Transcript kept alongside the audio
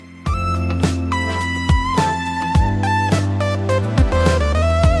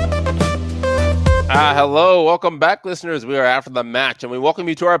Hello, welcome back, listeners. We are after the match, and we welcome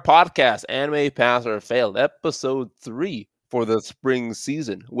you to our podcast, Anime Pass or Failed, episode 3 for the spring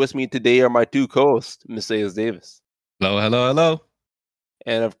season. With me today are my two co-hosts, Messias Davis. Hello.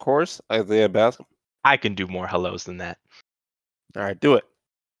 And of course, Isaiah Bascom. I can do more hellos than that. All right, do it.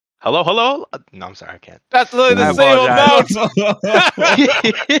 Hello. No, I'm sorry, I can't. That's literally the same amount.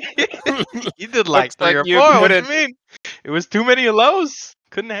 You did like Looks 3 like or you 4. What do you couldn't- mean? It was too many hellos.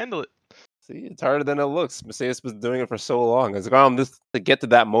 Couldn't handle it. See, it's harder than it looks. Messias was doing it for so long. It's like, just to get to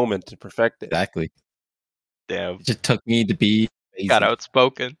that moment to perfect it. Exactly. Damn. It just took me to be amazing. Got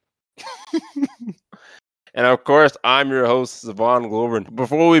outspoken. And of course, I'm your host, Savon Glover.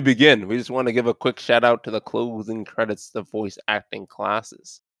 Before we begin, we just want to give a quick shout out to the closing credits of voice acting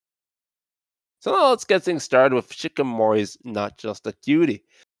classes. So now let's get things started with Shikimori's Not Just a Cutie.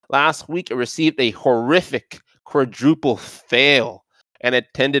 Last week, it received a horrific quadruple fail and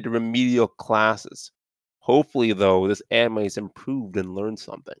attended remedial classes. Hopefully, though, this anime has improved and learned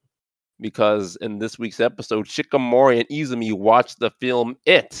something. Because in this week's episode, Shikimori and Izumi watch the film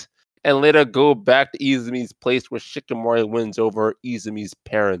It, and later go back to Izumi's place where Shikimori wins over Izumi's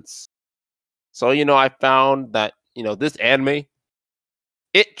parents. So, I found that, this anime,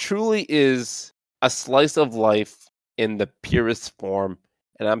 it truly is a slice of life in the purest form.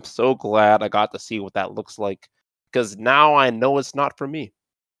 And I'm so glad I got to see what that looks like. Because now I know it's not for me.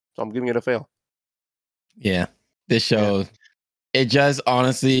 So I'm giving it a fail. Yeah. This show, it just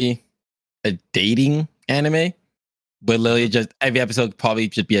honestly a dating anime. But literally just every episode probably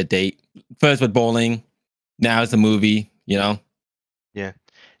should be a date. First with bowling. Now it's a movie, Yeah.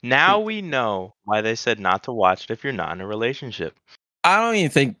 Now we know why they said not to watch it if you're not in a relationship. I don't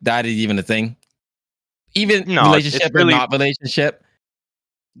even think that is even a thing. Even No, relationship it's really- or not relationship.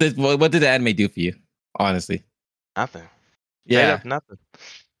 What did the anime do for you? Honestly. Nothing. Straight Yeah. up nothing.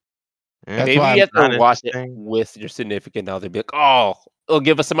 Yeah. That's Maybe why you have not to watch it interesting. with your significant other. Be like, oh, it'll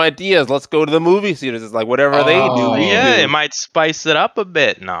give us some ideas. Let's go to the movie theaters. It's like whatever they do. Oh, We Yeah, do. it might spice it up a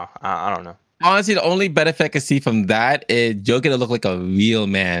bit. No, I don't know. Honestly, the only benefit I can see from that is Joe gonna look like a real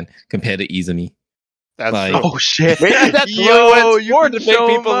man compared to Izumi. That's Like- true. Oh shit! Maybe that's Yo, really what it's you for, can to make show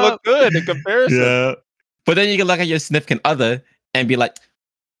 'em people up. look good in comparison. But then you can look at your significant other and be like,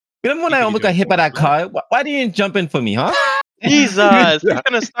 remember when You I could almost do got hit by that more. car? Why didn't you jump in for me, huh? Jesus, we're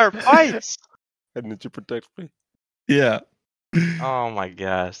gonna start fights. And did you protect me? Yeah. Oh my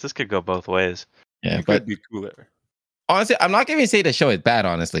gosh, this could go both ways. Yeah, You but could be cooler. honestly, I'm not gonna say the show is bad,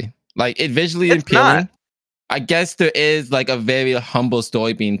 honestly. Like, it visually It's appealing. not. I guess there is like a very humble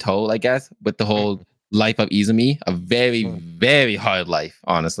story being told, I guess, with the whole life of Izumi. A very, very hard life,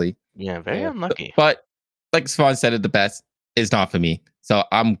 honestly. Yeah, very Yeah, unlucky. But like Swan said it the best, it's not for me. So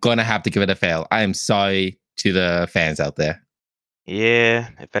I'm gonna have to give it a fail. I am sorry to the fans out there. Yeah,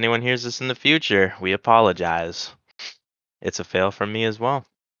 if anyone hears this in the future, we apologize. It's a fail from me as well.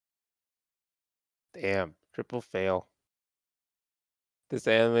 Damn, triple fail. This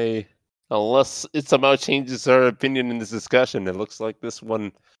anime, unless it somehow changes our opinion in this discussion, it looks like this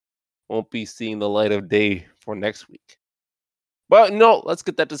one won't be seeing the light of day for next week. But no, let's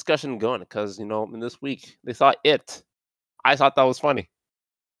get that discussion going because in this week they saw It. I thought that was funny.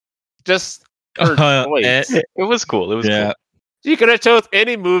 Just her choice. It was cool. It was Yeah. She could have chose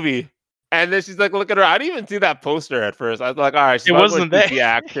any movie. And then she's like, look at her. I didn't even see that poster at first. I was like, all right, she's It not wasn't going to choose there. the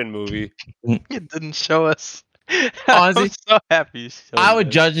action movie. cool. It didn't show us. Honestly, I'm so happy. you showed I me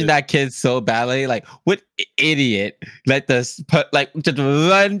was judging shit. that kid so badly. Like, what idiot let this put like just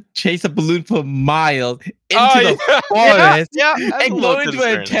run, chase a balloon for miles into the forest Yeah, that's and a go little into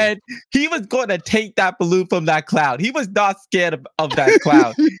a concerning. tent. He was going to take that balloon from that cloud. He was not scared of that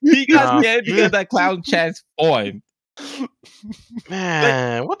cloud. He got No. scared because that cloud transformed.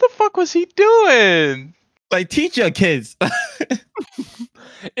 Man, what the fuck was he doing? Like, teach your kids. I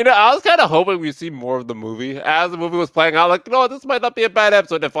was kind of hoping we'd see more of the movie. As the movie was playing out, like, no, this might not be a bad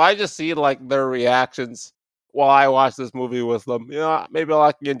episode. If I just see, like, their reactions while I watch this movie with them, maybe I'll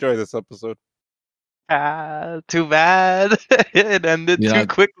actually enjoy this episode. Too bad. It ended Yeah. too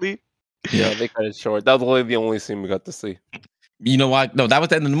quickly. Yeah, they cut it short. That was the only scene we got to see. You know what? No, that was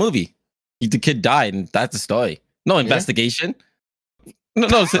the end of the movie. The kid died, and that's the story. No investigation.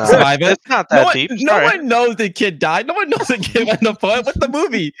 No, survivor. It's not No that one, deep. no Sorry. one knows the kid died. No one knows the kid went in the forest. What's the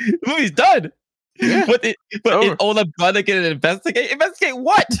movie? The movie's done. Yeah, But is over. older brother gonna investigate? Investigate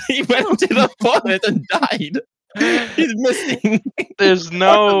what? He went into the forest and died. He's missing. There's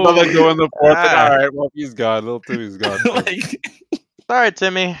no. Another go in the fourth. Ah. All right, well, he's gone. Little Timmy's gone. Like, Sorry,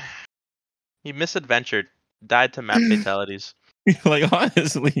 Timmy. He misadventured. Died to map fatalities. like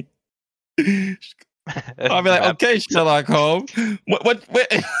honestly. I'll be like, Map- okay, Sherlock Holmes.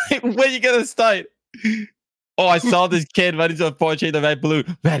 Where you gonna start? Oh, I saw this kid running to a portrait of red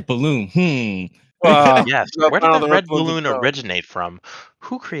balloon. Red balloon. Yes. That's Where did one of that the red influences balloon of- originate from?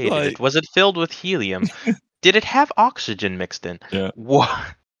 Who created Like- it? Was it filled with helium? Did it have oxygen mixed in? Yeah. What?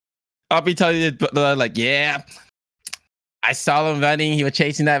 I'll be telling you, like, yeah, I saw him running. He was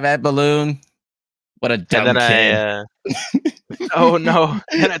chasing that red balloon. What a dumb And then kid. oh no!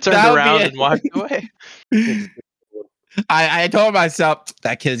 And I turned That would be around it. and walked away. I told myself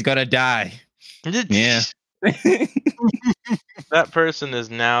that kid's gonna die. Yeah. That person is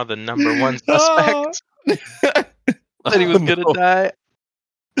now the number one Oh. suspect. Said he was gonna No. die.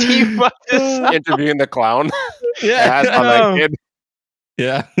 He fucked this up. interviewing the clown. Yeah. That's how that kid.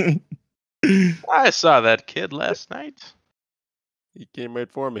 Yeah. I saw that kid last night. He came right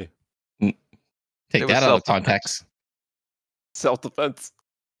for me. Take It was that out of self-defense. context. Self-defense.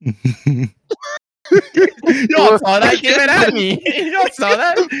 Y'all saw that? Give it at me. Y'all saw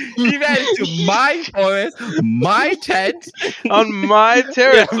that? He ran into my forest, my tent. On my Yeah,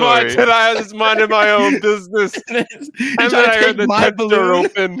 territory. my tent, I was just minding my own business. And And then I heard the tent door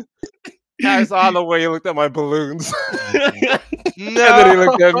open. I saw the way he looked at my balloons. No. And then he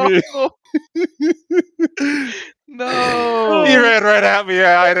looked at me. No. He ran right at me.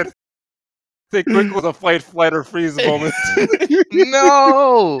 I had to think quick was a flight or freeze moment.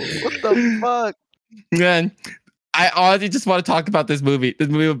 No. What the fuck? Man, I honestly just want to talk about this movie. This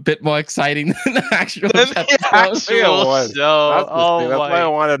movie was a bit more exciting than the actual Then the episode. actual was. show. That's, the Oh thing. That's why I my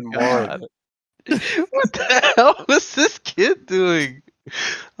wanted more. God. What the hell was this kid doing?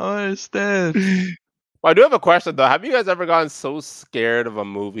 I don't understand. I do have a question though. Have you guys ever gotten so scared of a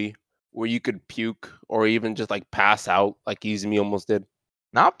movie where you could puke or even just like pass out like Izumi almost did?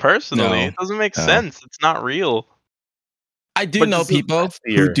 Not personally. No. It doesn't make No. sense. It's not real. I do But know this is people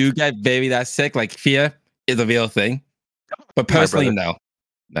fear. who do get very that sick. Like fear is a real thing. But My personally, brother.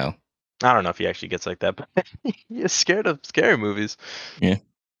 no. I don't know if he actually gets like that, but he's scared of scary movies. Yeah.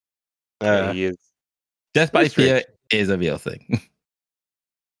 Yeah, he is. Just by That's strange. fear is a real thing.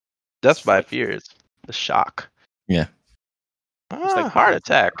 Just by fears. The shock. Yeah. It's like- Heart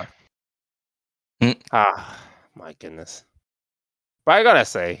attack. Ah, my goodness. But I gotta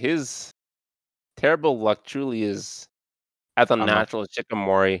say, his terrible luck truly is at the Uh-huh. natural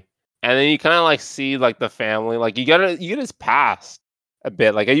Shikamori. And then you kind of like see like the family, like you get his past a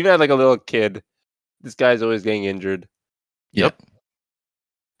bit. Like even as like a little kid, this guy's always getting injured. Yep.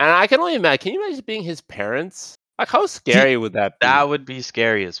 And I can only imagine. Can you imagine being his parents? Like how scary would that be? That would be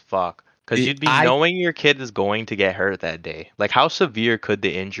scary as fuck. Because you'd be knowing your kid is going to get hurt that day. Like, how severe could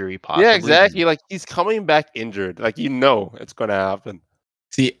the injury possibly Yeah, be? exactly. Like he's coming back injured. Like you know it's gonna happen.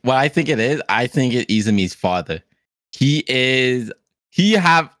 See, what I think it is, I think it's Izumi's father. He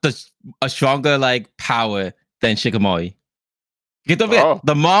have a stronger like power than Shikamori. Because don't forget, Oh.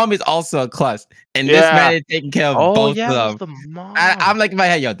 the mom is also a klutz, and this Yeah. man is taking care of Oh, both yeah, of it them. was the mom. I'm like in my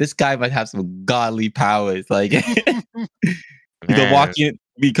head, yo, this guy might have some godly powers. Like he's a Man. walking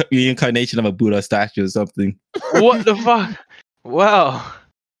reincarnation of a Buddha statue or something. What the fuck? Well,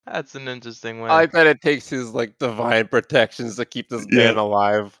 that's an interesting way. I bet it takes his like divine protections to keep this man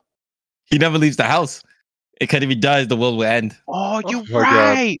alive. He never leaves the house. Because if he does, the world will end. Oh, you my God.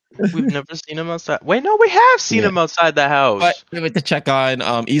 right. We've never seen him outside. Wait, no, we have seen Yeah. him outside the house. But we went to check on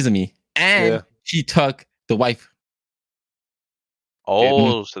Izumi, and Yeah. he took the wife.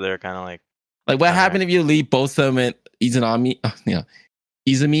 Oh, so they're kind of like, Like, what Alright. happened if you leave both of them and Izumi,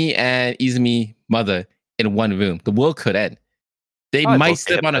 Izumi and Izumi mother in one room? The world could end. They Probably might both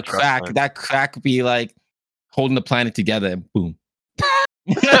slip hit on a the trust crack. line. That crack would be like holding the planet together, and boom.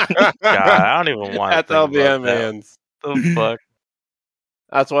 God, I don't even want That's to how think the about that. man's. The fuck?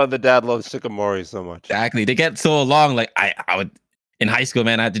 That's why the dad loves Shikamori so much. Exactly. They get so along. Like I would in high school,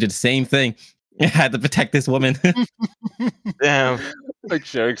 man. I had to do the same thing. I had to protect this woman. Damn. Like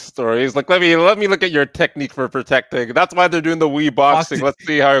sharing stories. Like let me look at your technique for protecting. That's why they're doing the Wii boxing. Boxing. Let's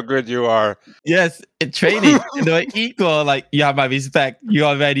see how good you are. Yes, in training, they're equal. Like you have my respect. You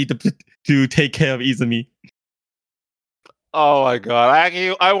are ready to take care of Izumi. Oh my god!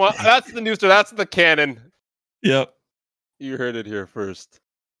 I want. That's the news story. That's the canon. Yep. You heard it here first.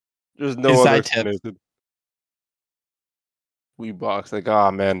 There's no Inside other tip. explanation. Wii box. Like,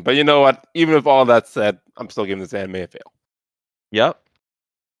 oh man. But you know what? Even if all that said, I'm still giving this anime a fail. Yep.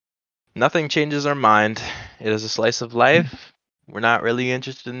 Nothing changes our mind. It is a slice of life. We're not really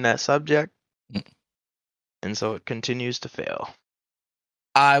interested in that subject. Mm. And so it continues to fail.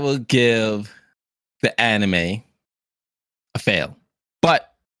 I will give the anime a fail,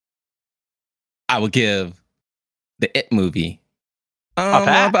 but I will give the It movie.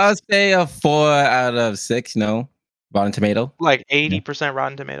 pass? I'll say a 4 out of 6. No, Rotten Tomato. Like 80%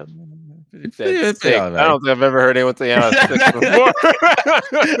 Rotten Tomatoes. It's Said pretty 6. alright. I don't think I've ever heard anyone say out of 6 before.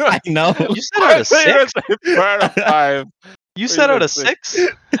 I know. You said out of 6? Out of 5. You said out of 6?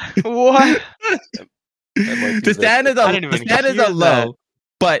 What? The standards I are didn't even are hear low,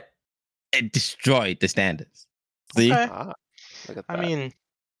 but it destroyed the standards. See, Okay. Look at I that. mean,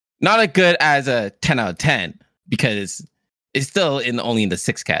 not as good as a 10 out of 10 because it's still only in the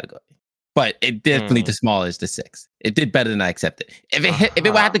 6 category. But it definitely the smallest, the 6. It did better than I accepted. If it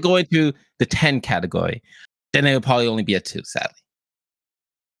had to go into the 10 category, then it would probably only be a 2, sadly.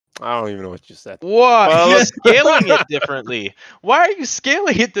 I don't even know what you said. what? Well, You're let's- scaling it differently. Why are you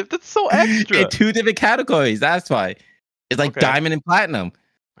scaling it? That's so extra. In 2 different categories. That's why. It's like Okay. diamond and platinum.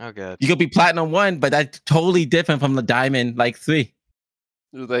 Oh god. You could be platinum 1, but that's totally different from the diamond 3.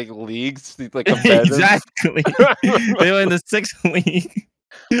 There's like leagues, like competitive. Exactly. They were in the 6th league.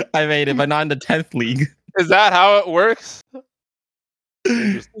 I made it, but not in the 10th league. Is that how it works?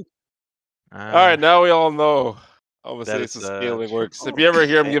 Interesting. All right, now we all know how That the is, scaling works. If you ever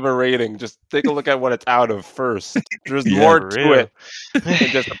hear him give a rating, just take a look at what it's out of first. There's Yeah, more for to real. it than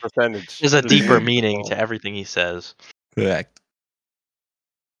just a percentage. There's a There's deeper more meaning involved. to everything he says. Correct.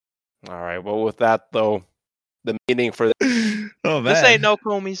 All right. Well, with that though, the meaning for Oh man. This ain't no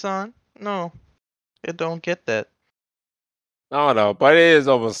Komi-san. No. It don't get that. I don't know, but it is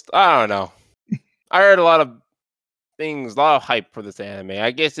almost. I don't know. I heard a lot of things, a lot of hype for this anime.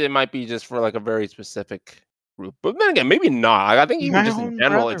 I guess it might be just for like a very specific group, but then again, maybe not. I think even My just in own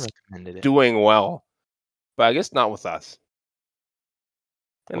general, brother it's recommended it. doing well, but I guess not with us,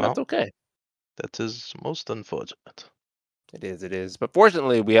 and Well. that's okay. That is most unfortunate. It is. But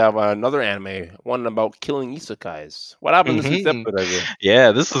fortunately, we have another anime, one about killing isekais. What happened this week's Mhm. episode, Ezra?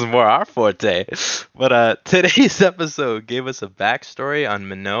 Yeah, this is more our forte. But today's episode gave us a backstory on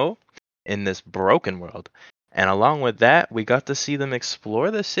Minot in this broken world. And along with that, we got to see them explore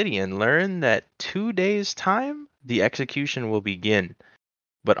the city and learn that 2 days' time, the execution will begin.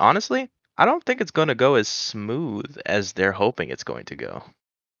 But honestly, I don't think it's going to go as smooth as they're hoping it's going to go.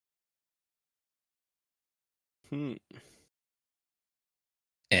 Hmm.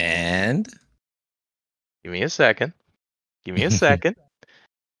 And Give me a second.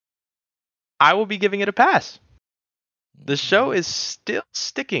 I will be giving it a pass. The show is still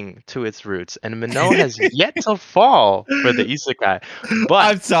sticking to its roots, and Minot has yet to fall for the isekai. But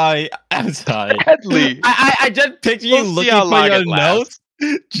I'm sorry. sadly, I just picture you We'll see looking how for long your it lasts.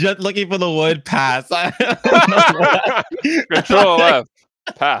 notes, just looking for the word pass. I don't know why. Control F.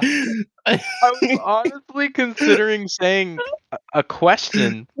 Pass. I was honestly considering saying a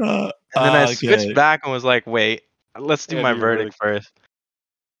question, and then I switched Okay. back and was like, "Wait, let's do Yeah, my do your verdict first."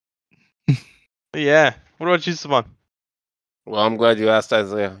 Yeah. What about you, Simon? Well, I'm glad you asked,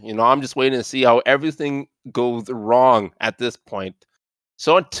 Isaiah. I'm just waiting to see how everything goes wrong at this point.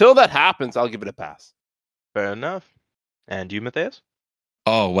 So until that happens, I'll give it a pass. Fair enough. And you, Matthias?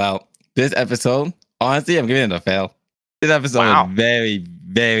 Oh well, this episode, honestly, I'm giving it a fail. This episode Wow. was very,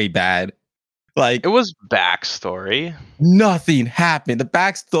 very bad. Like It was backstory. nothing happened. The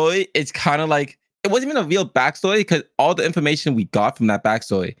backstory is kind of like it wasn't even a real backstory because all the information we got from that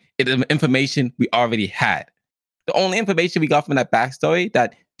backstory is information we already had. The only information we got from that backstory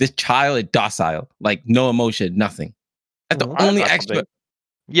that this child is docile, like no emotion, nothing. That's the only That's extra. something.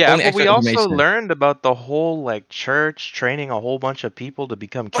 Yeah, Only but we extra also information. learned about the whole church training a whole bunch of people to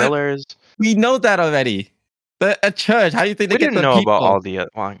become But- killers. We know that already. A church. How do you think We they get didn't the know people? about all the.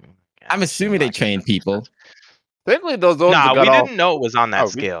 Well, I'm assuming they train people. Technically, those Nah, got we all. didn't know it was on that Oh,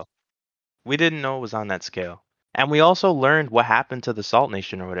 scale. We didn't know it was on that scale, and we also learned what happened to the Salt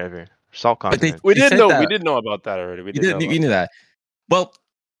Nation or whatever, Salt But they- Continent. We They did said know. that- We did know about that already. We You did know. didn't. You knew that. Well,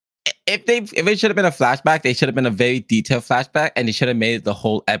 if it should have been a flashback, they should have been a very detailed flashback, and they should have made it the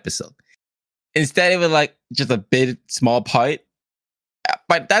whole episode. Instead, it was like just a bit small part.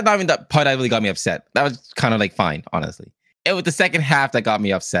 But that's not even the part that really got me upset. That was kind of like fine, honestly. It was the second half that got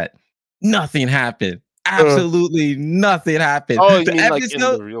me upset. Nothing happened. Absolutely nothing happened. Oh, you the mean like in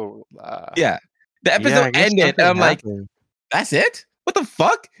episode, the real? yeah, the Yeah, episode I guess ended, and something I'm like, happened. that's it? What the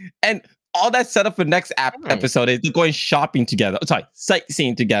fuck? And all that set up for next episode is they're going shopping together. Oh, sorry,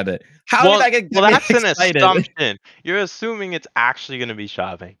 sightseeing together. How Well, did I get that's an excited? assumption. You're assuming it's actually going to be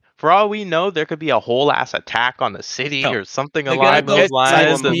shopping. For all we know, there could be a whole ass attack on the city No, or something they're along gonna those go lines,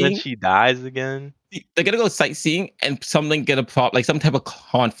 and then sightseeing. she dies again. They're gonna go sightseeing, and something get like some type of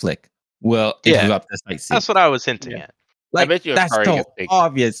conflict will Yeah, interrupt the sightseeing. That's what I was hinting Yeah. at. Like bet you that's Akari so gets taken.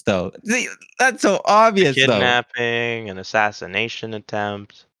 obvious, though. See, that's so obvious, though. Kidnapping, an assassination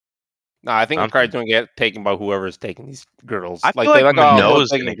attempt. No, I think I'm- Akari's going to get taken by whoever's taking these girls. I feel they like oh, Minot's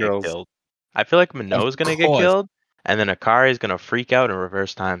taking gonna get girls. killed. I feel like Minot's gonna get course. killed, and then Akari's gonna freak out and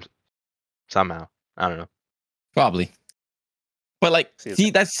reverse time. somehow. I don't know. Probably. But like,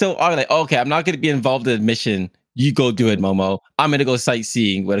 see, that's so odd. Like, okay, I'm not gonna be involved in the mission. You go do it, Momo. I'm gonna go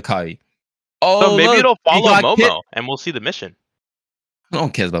sightseeing with Akari. Oh, So maybe look, it'll we follow got Momo, Kit. and we'll see the mission. No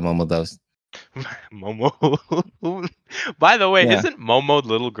one cares about Momo though. Momo. By the way, Yeah. isn't Momo the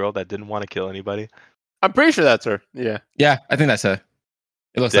little girl that didn't want to kill anybody? I'm pretty sure that's her. Yeah. Yeah, I think that's her.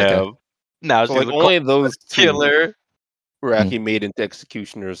 It looks like her. Damn. Now So she's like a only those two killer. were actually made into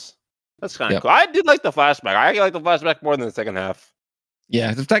executioners. That's kind of Yep. cool. I did like the flashback. I like the flashback more than the second half.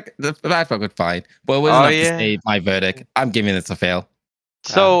 Yeah, the flashback was fine, but it wasn't enough to say my verdict. I'm giving it a fail.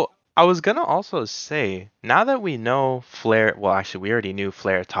 So I was gonna also say, now that we know Flare, well, actually, we already knew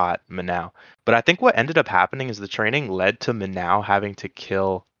Flare taught Minao, but I think what ended up happening is the training led to Minao having to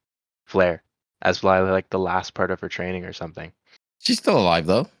kill Flare as like the last part of her training or something. She's still alive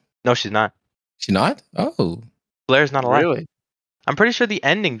though. No, she's not. She's not? Oh. Flare's not alive. Really? I'm pretty sure the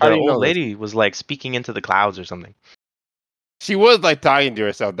ending, How the do you know old this? lady was like speaking into the clouds or something. She was like talking to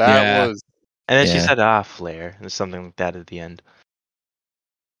herself. That Yeah. was And then she Yeah. said, Flare, and something like that at the end.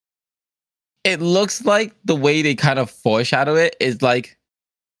 It looks like the way they kind of foreshadow it is like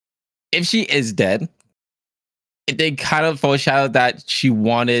if she is dead, they kind of foreshadow that she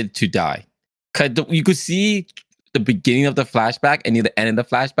wanted to die. Cause you could see the beginning of the flashback and near the end of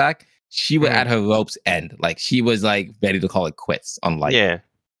the flashback, she was at her rope's end. Like she was like ready to call it quits on life. Yeah.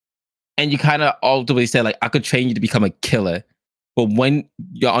 And you kind of ultimately said, like, I could train you to become a killer, but when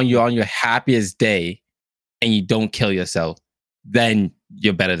you're on your happiest day and you don't kill yourself, then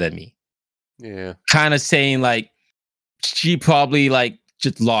you're better than me. yeah. Kind of saying like she probably like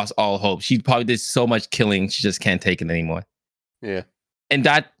just lost all hope. She probably did so much killing, she just can't take it anymore. Yeah. And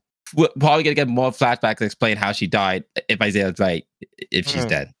that we're probably gonna get more flashbacks to explain how she died if Isaiah's right, if she's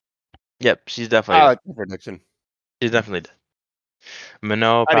dead. Yep, she's I definitely like the prediction. she's definitely dead.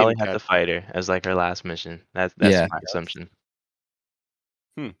 Minot I probably didn't had to catch- fight her as like her last mission. That's Yeah. my assumption.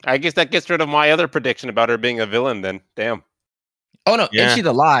 I guess that gets rid of my other prediction about her being a villain then. Damn. Oh no, Yeah. if she's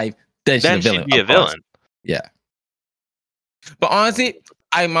alive, then she's Then a villain. she'd be a of course. villain. Yeah. But honestly,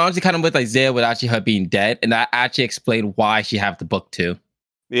 I'm honestly kind of with Isaiah with actually her being dead, and that actually explained why she have the book too.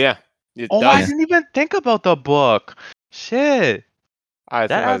 Yeah. It Oh, I does. didn't even think about the book. Shit. I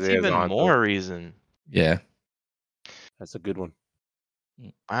That think adds Isaiah's even on to more it. reason. Yeah. That's a good one.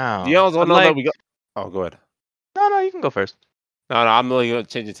 Wow. Do you also But, know that like- we got? Oh, go ahead. No, you can go first. No, I'm really going to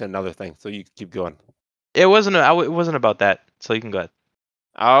change it to another thing. So you keep going. It wasn't about that, so you can go ahead.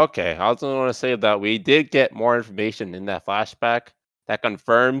 Okay. I also want to say that we did get more information in that flashback that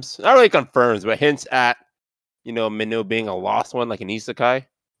confirms, not really confirms, but hints at, Minho being a lost one, like an isekai,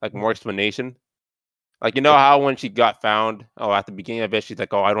 like more explanation. Like, you know how when she got found, at the beginning of it, she's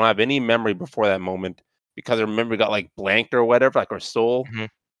like, I don't have any memory before that moment because her memory got like blanked or whatever, like her soul. Mhm.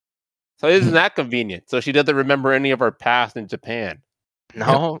 So isn't that convenient? So she doesn't remember any of her past in Japan.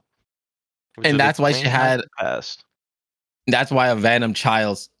 No. Which And would that's why she explain had- her past. That's why a Venom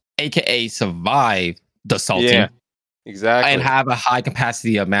Childs, aka survived the salting Yeah, exactly. and have a high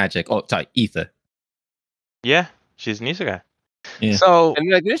capacity of magic. Oh, sorry, ether. Yeah, she's an isekai. Yeah. So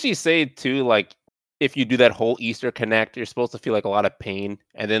And like, didn't she say too, like, if you do that whole Easter connect, you're supposed to feel like a lot of pain.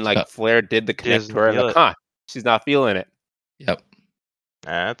 And then like Flare did the connect doesn't to her, and feel like, it. she's not feeling it. Yep.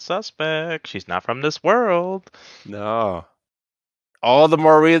 that's suspect. She's not from this world. No. All the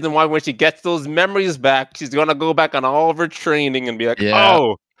more reason why when she gets those memories back, she's gonna go back on all of her training and be like, Yeah.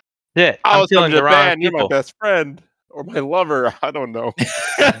 "Oh, Yeah, I I'm was from killing the wrong Japan. You're my people. best friend or my lover. I don't know."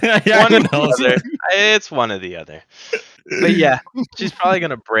 Yeah, One who or the knows? other. It's one or the other. But yeah, she's probably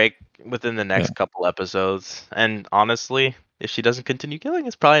gonna break within the next couple episodes. And honestly, if she doesn't continue killing,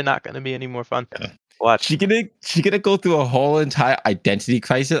 it's probably not gonna be any more fun. Watch. She gonna go through a whole entire identity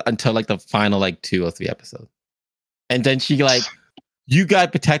crisis until like the final like 2 or 3 episodes, and then she like, you guys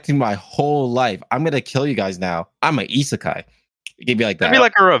protecting my whole life. I'm gonna kill you guys now. I'm an isekai. It could be like that. Maybe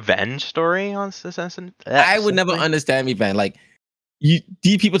like a revenge story on Assassin. I would never understand me, man. Like, these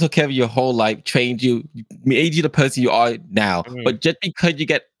people took care of your whole life, trained you, made you the person you are now. Mhm. But just because you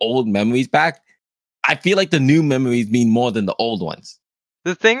get old memories back, I feel like the new memories mean more than the old ones.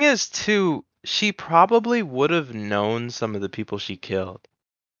 The thing is, too, she probably would have known some of the people she killed,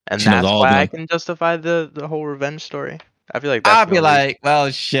 and She knows that's all of why I them. can justify the whole revenge story. I feel like that's I'd the be only- like, well,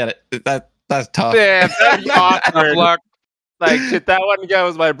 shit, that's tough. Damn, that's awkward. Block. Like, shit, that one guy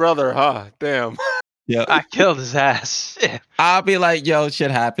was my brother, huh? Damn. Yeah, I killed his ass. Shit. I'll be like, yo, shit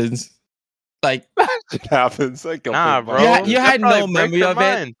happens. Like, It happens. I don't Nah, think bro. about it. You That had probably no breaks memory her of it.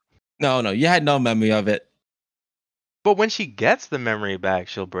 mind. no, you had no memory of it. But when she gets the memory back,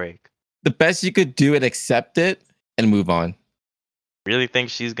 she'll break. The best you could do is accept it and move on. Really think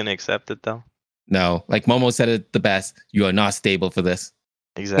she's gonna accept it though? No, like Momo said it the best. You are not stable for this.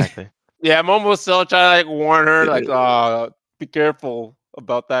 Exactly. Yeah, Momo's still trying to like warn her, like, be careful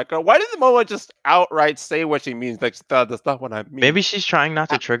about that girl. Why doesn't Momo just outright say what she means? Like, that's not what I mean. Maybe she's trying not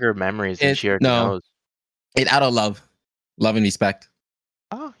to trigger memories that she already knows. It out of love and respect.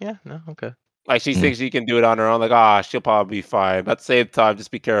 Oh yeah, no, okay. Like she thinks she can do it on her own. Like, she'll probably be fine. But at the same time,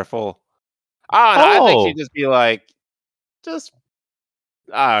 just be careful. I think she'd just be like, I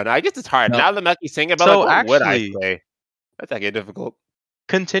don't know. I guess it's hard. No. Now that Maki's thinking about So what would I actually- say? That's actually difficult.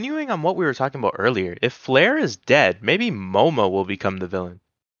 Continuing on what we were talking about earlier, if Flare is dead, maybe Momo will become the villain.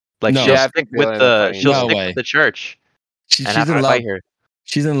 Like No. she'll Yeah, I stick think with they'll end up the fighting she'll No stick way. with the church She's and have in to love. fight her.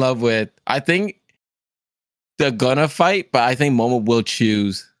 She's in love with. I think they're gonna fight, but I think Momo will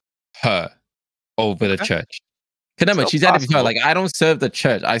choose her over the Okay. church. Remember, So she said it before. possible. Like, I don't serve the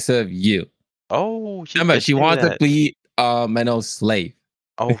church. I serve you. Oh, Remember, did she say wants to that. be Menno's slave.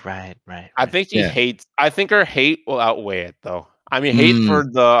 Oh, right. I think she Yeah. hates. I think her hate will outweigh it, though. I mean, hate for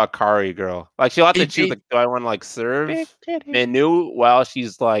the Akari girl. Like, she'll have to choose. Like, do I want to like serve Manu while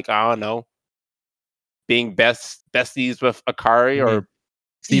she's like, I don't know, being besties with Akari, or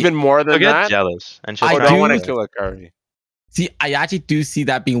even more She'll than get that? jealous and she'll I Or try do I do- want to to- kill Akari? See, I actually do see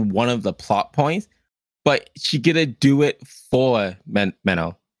that being one of the plot points, but she gonna do it for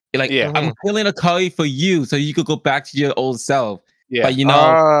Menno. Like, Yeah. I'm killing Akari for you, so you could go back to your old self. Yeah. But you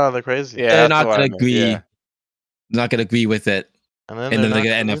know, they're crazy. Yeah, they're that's not what I gonna meant, agree. yeah. Not gonna agree with it. And And then they're not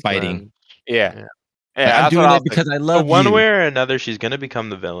gonna end up lose fighting. then. Yeah. Yeah. Yeah, Like, I'm that's what doing I it was because thinking. I So love one you. way or another, she's gonna become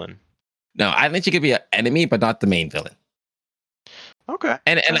the villain. No, I think she could be an enemy, but not the main villain. Okay.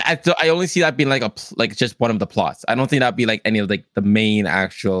 And I only see that being like just one of the plots. I don't think that'd be like any of like the main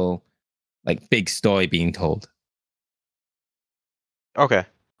actual like big story being told. Okay.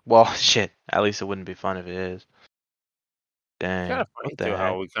 Well, shit. At least it wouldn't be fun if it is. Dang. Kind of funny What the too heck?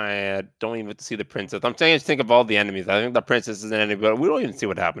 how we kind of don't even see the princess. I'm saying, just think of all the enemies. I think the princess is an enemy, but we don't even see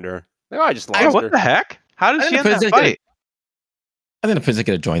what happened to her. Like, I just lost Yeah, what her. the heck? How did I she think end the that princess fight? I think the princess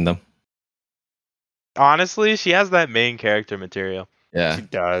could have joined them. Honestly, she has that main character material. Yeah. She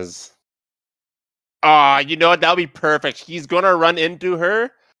does. You know what? That'll be perfect. He's gonna run into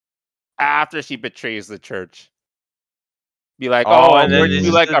her after she betrays the church. Be like, And then we're they you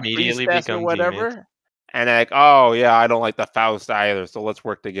just like a immediately priestess or become whatever, teammates. and like, oh yeah, I don't like the Faust either, so let's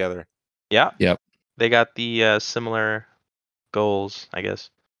work together. Yeah. Yep. They got the similar goals, I guess.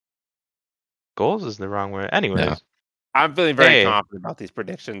 Goals is the wrong word. Anyways. Yeah. I'm feeling very Hey. confident about these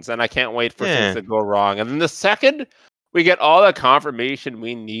predictions, and I can't wait for Yeah. things to go wrong. And then the second we get all the confirmation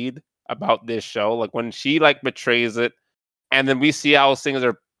we need about this show, like when she like betrays it, and then we see how things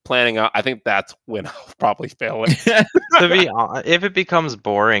are planning out, I think that's when I'll probably fail it. To be honest, if it becomes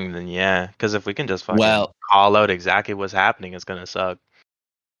boring, then yeah. Because if we can just fucking Well- call out exactly what's happening, it's gonna suck.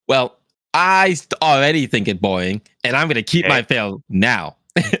 Well, I already think it boring, and I'm gonna keep Okay. my fail now.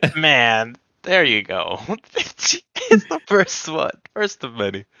 Man, there you go. It's the first one. First of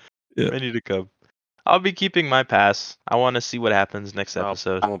many. Yeah. Many to come. I'll be keeping my pass. I want to see what happens next Well,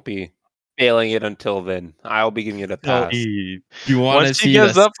 episode. I won't be failing it until then. I'll be giving it a pass. You want to Once she see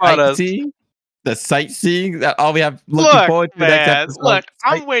gives the up on us. sightseeing? The sightseeing that all we have looking Look, forward to the next man. episode. Look,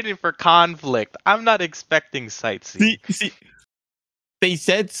 I'm waiting for conflict. I'm not expecting sightseeing. See, they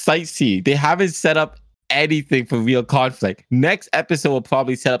said sightsee. They haven't set up anything for real conflict. Next episode will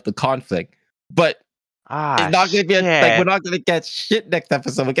probably set up the conflict, but it's not gonna be like we're not gonna get shit next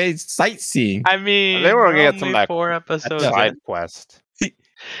episode. We're getting sightseeing, I mean, They were gonna get only some, like, 4 That's episodes. a side in. quest.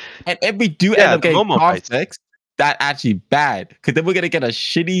 and if we do Yeah, end up the getting Momo fights. conflicts, that actually bad because then we're gonna get a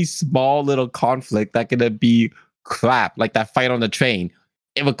shitty small little conflict that gonna be crap, like that fight on the train.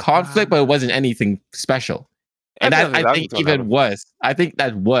 It was conflict, but it wasn't anything special. And That's that, I think, what's even happening. worse. I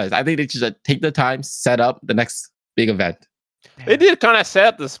think they should take the time, set up the next big event. They did kind of set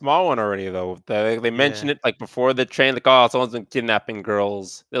up the small one already, though. They mentioned it like before the train, like, oh, someone's been kidnapping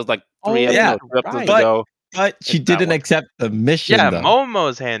girls. There was like 3 Oh, yeah, episodes right. ago. But she It's that didn't one. accept the mission. Yeah, though.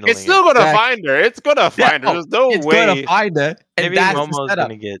 Momo's handling It's still it. gonna Exactly. find her. It's gonna find her. There's no it's way. gonna find her, and Maybe that's the Momo's setup.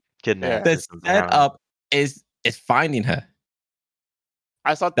 gonna get kidnapped. The or something, I don't know. setup is finding her.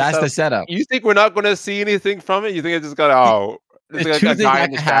 I thought That's the setup. You think we're not gonna see anything from it? You think it's just gonna it's The like two a things guy that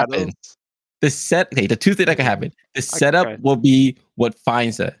in the can happen. shadows? The two things that can happen. The setup okay. will be what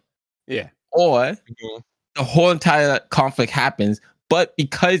finds her, Yeah. or the whole entire conflict happens. But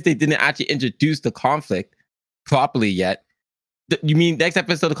because they didn't actually introduce the conflict properly yet, you mean next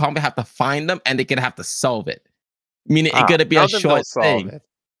episode the conflict have to find them and they're gonna have to solve it. Meaning it's gonna be I a don't think they'll short solve thing. it.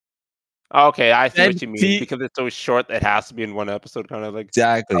 Okay, I see Then what you mean. see- Because it's so short, it has to be in one episode, kind of like.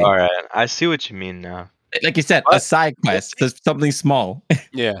 Exactly. All right, I see what you mean now. like you said, a But side quest. There's something small.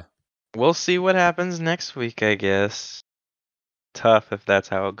 Yeah. we'll see what happens next week, I guess. Tough if that's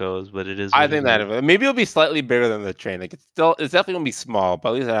how it goes, but it is I what think it is. that maybe it'll be slightly bigger than the train. Like it's definitely gonna be small, but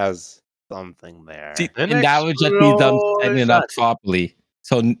at least it has something there. See, An and that would just be them setting it up explosion. properly.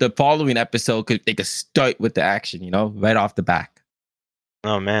 So the following episode they could start with the action, right off the back.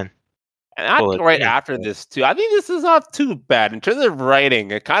 Oh man. And I Well, think it right is, after but- this too, I think this is not too bad in terms of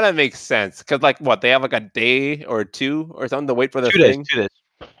writing. It kind of makes sense because, like, what they have like a day or two or something to wait for the 2 days. thing. 2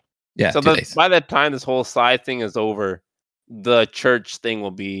 days. Yeah, So 2 days. by the time this whole side thing is over, the church thing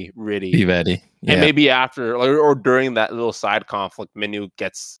will be ready. Be ready. Yeah. And maybe after or during that little side conflict, Minu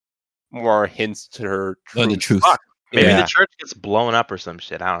gets more hints to her Know the truth. truth. Fuck. Maybe Yeah. the church gets blown up or some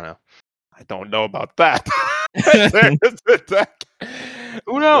shit. I don't know. I don't know about that. Terrorist attack.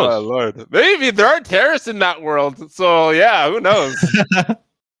 Who knows? Oh, Lord. Maybe there are terrorists in that world. So yeah, who knows?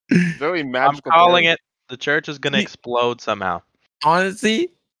 Very I'm magical. calling terrorists. it. The church is gonna See- explode somehow. Honestly,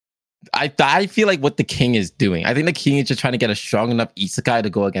 I feel like what the king is doing. I think the king is just trying to get a strong enough isekai to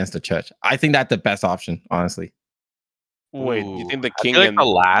go against the church. I think that's the best option, honestly. Wait, you think the I king feel like in the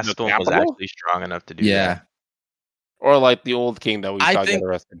last the one was capital? actually strong enough to do Yeah. that. Or like the old king that we I saw get think-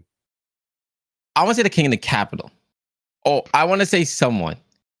 arrested? I want to say the king in the capital. Oh, I want to say someone.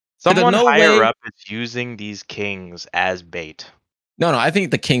 Someone no higher way- up is using these kings as bait. No, I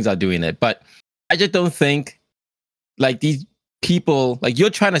think the kings are doing it, but I just don't think like these people, like you're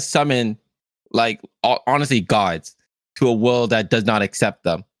trying to summon, like honestly, gods to a world that does not accept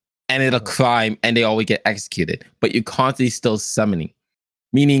them, and it's a crime, and they always get executed. But you're constantly still summoning,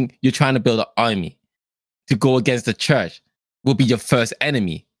 meaning you're trying to build an army to go against the church. Will be your first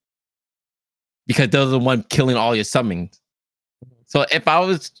enemy because they're the one killing all your summonings. So if I were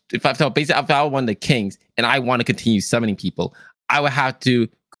one of the kings and I want to continue summoning people, I would have to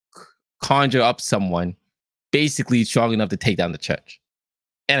conjure up someone basically strong enough to take down the church.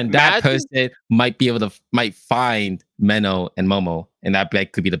 And that Imagine- person might find Menno and Momo, and that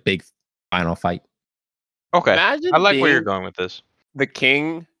could be the big final fight. Okay. Imagine I like where you're being going with this. the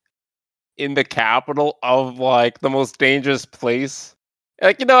king in the capital of like the most dangerous place.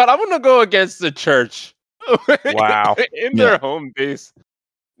 Like, you know what? I'm gonna go against the church. Wow. In their home base.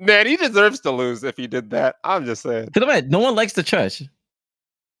 Man, he deserves to lose if he did that. I'm just saying. Because no one likes the church.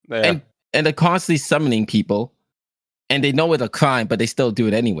 Yeah. And they're constantly summoning people, and they know it's a crime, but they still do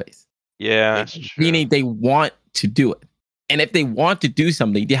it anyways. Yeah, that's true. Meaning they want to do it. And if they want to do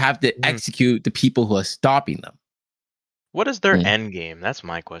something, they have to Mhm. execute the people who are stopping them. What is their Hmm. end game? That's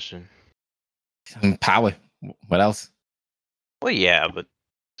my question. Power. What else? Well, yeah, but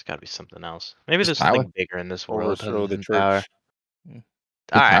it's got to be something else. Maybe Just there's something bigger in this world. Overthrow other the than power. church.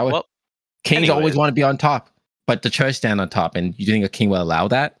 All right. power. Well, Kings always Anyways. want to be on top, but the church stand on top. And you think a king will allow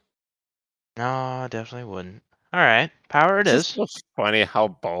that? no, I definitely wouldn't. All right. Power it It's is. just so funny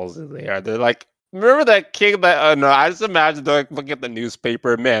how ballsy they are. They're like, remember that king that? No, I just imagine they're like looking at the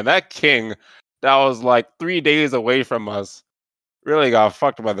newspaper. Man, that king that was like 3 days away from us really got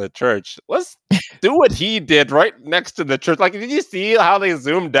fucked by the church. Let's do what he did right next to the church. Like, did you see how they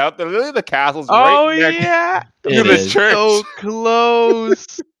zoomed out? Literally, the castle's Oh, right next yeah. to It the is. church. So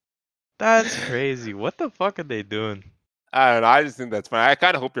close. That's crazy. What the fuck are they doing? I don't know. I just think that's funny. I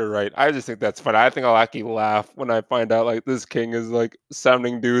kind of hope you're right. I just think that's funny. I think I'll actually laugh when I find out like this king is like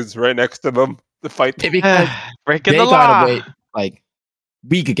summoning dudes right next to them to fight them. Because Breaking they the law. got away. Like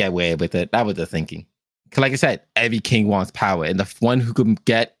we could get away with it. That was the thinking. 'Cause like I said, every king wants power, and the one who can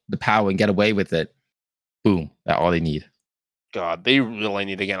get the power and get away with it, boom, that's all they need. God, they really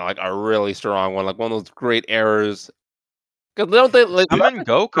need to get like a really strong one, like one of those great errors. Because don't they like Summon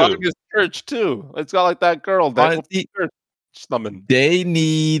Goku. his church too? It's got like that girl that Honestly, church summon. they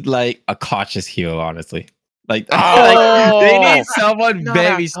need like a cautious hero, honestly. Like, Oh! they need someone Not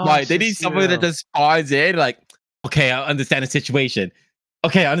very a smart. They need cautious someone that hero. just spawns in, like, okay, I understand the situation.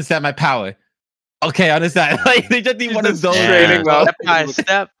 Okay, I understand my power. Okay, I understand. Like, they just need He's one of just those. training Yeah, up. step by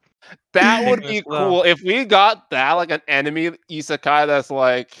step. That would Taking be it slow. cool if we got that, like an enemy isekai that's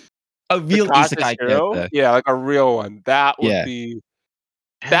like A the real cautious isekai hero. character. Yeah, like a real one. That would Yeah. be.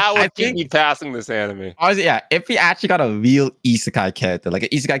 That I would keep think- me passing this anime. Honestly, yeah, if we actually got a real isekai character, like an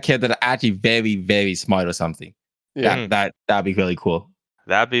isekai character that's actually very, very smart or something, Yeah, that'd be really cool.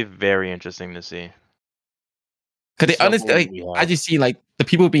 That'd be very interesting to see. Because they Someone understand, like, we have. as you see, like the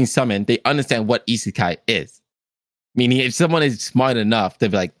people being summoned, they understand what isekai is. Meaning, if someone is smart enough, they'll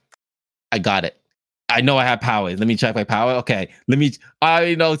be like, "I got it. I know I have power. Let me check my power. Okay,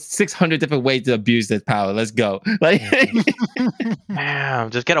 I know 600 different ways to abuse this power. Let's go." Like, Damn,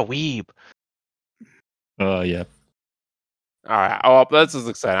 just get a weeb. oh yeah, All right. Oh, this is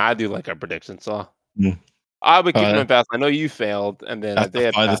exciting. I do like our prediction, so I would keep him past. I know you failed, and then That's they the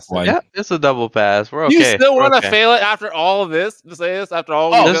had farthest passed. one. Yeah, it's a double pass. We're okay. You still We're want to okay. fail it after all of this? To say this after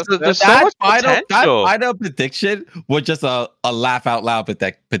all Oh, we just there's said? so much That potential. final prediction was just a laugh out loud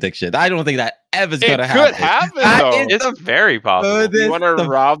prediction. I don't think that ever's It gonna could happen. happen, That though. is It's very possible. You want to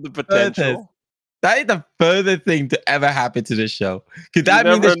rob the potential? That is the furthest thing to ever happen to this show. Could that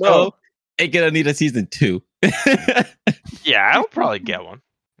You mean the never know. show ain't gonna need a season 2? Yeah, I'll probably get one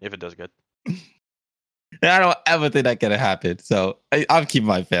if it does good. I don't ever think that's gonna happen. So I'm keeping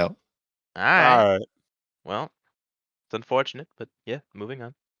my fail. All right. All right. Well, it's unfortunate, but yeah, moving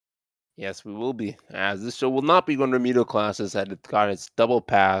on. Yes, we will be. As this show will not be going to remedial classes, that it got its double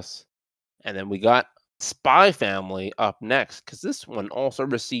pass. And then we got Spy Family up next, because this one also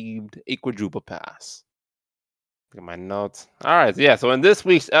received a quadruple pass. Look at my notes. All right, yeah, so in this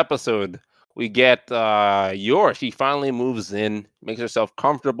week's episode, we get Yor. She finally moves in, makes herself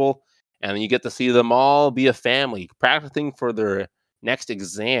comfortable, and you get to see them all be a family, practicing for their next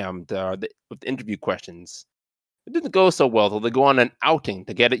exam with interview questions. It didn't go so well, though they go on an outing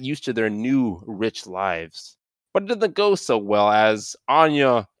to get used to their new rich lives. But it didn't go so well, as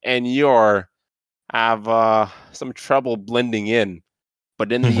Anya and Yor have some trouble blending in.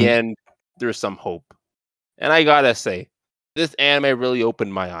 But in the end, there's some hope. And I gotta say, this anime really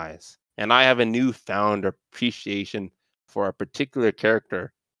opened my eyes. And I have a newfound appreciation for a particular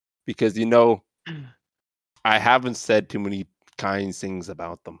character. Because, I haven't said too many kind things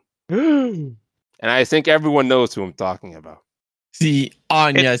about them. And I think everyone knows who I'm talking about. See,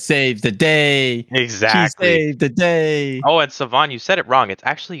 Anya saved the day. Exactly. She saved the day. Oh, and Savan, you said it wrong. It's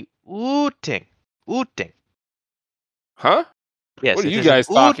actually Ooting. Ooting. Huh? Yes. What are it you is guys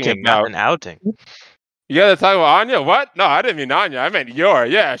an talking outing, not about? an outing. You guys talking about Anya? What? No, I didn't mean Anya. I meant Yor.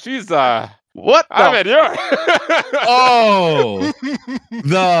 Yeah, she's What the? I meant Yor. Oh,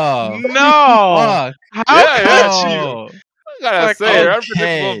 the No. fuck. How Yeah, could yeah. you? Oh. I gotta Like, say, her okay.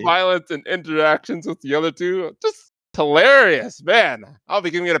 unpredictable violence and interactions with the other two, just hilarious, man. I'll be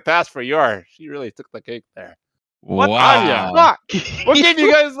giving it a pass for Yor. She really took the cake there. What the Wow. fuck? What gave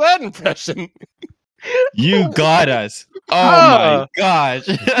you guys that impression? You got us. Oh Huh. my gosh.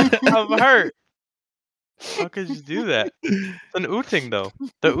 I'm hurt. How could you do that? It's an Ooting, though.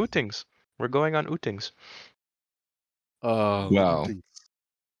 The Ootings. We're going on Ootings. Wow.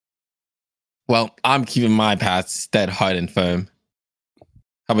 Well, I'm keeping my path dead hard and firm.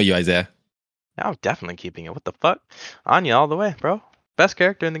 How about you, Isaiah? I'm definitely keeping it. What the fuck? Anya all the way, bro. Best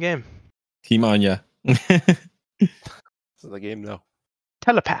character in the game. Team Anya. This is the game, though.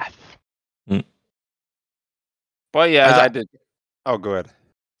 Telepath. But yeah, As I did. Oh, go ahead.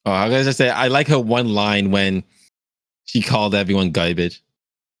 Oh, I was gonna just say I like her one line when she called everyone garbage.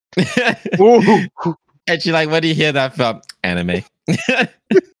 And she like, where do you hear that from? Anime.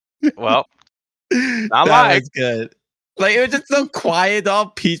 Well, That lying. was good. Like it was just so quiet, all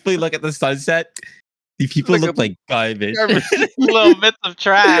peacefully look at the sunset. The people Like look like garbage. little bits of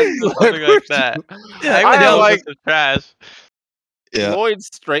trash, or something like that. Yeah, I I little like- bits of trash. Yeah, Lloyd's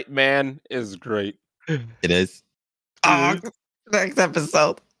straight man is great. it is. Oh, next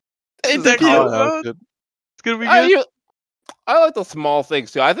episode. Next Interview. episode. It's gonna be good. I like the small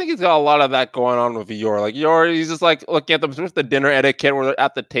things too. I think he's got a lot of that going on with Yor. Like Yor, he's just like looking at them with the dinner etiquette where they're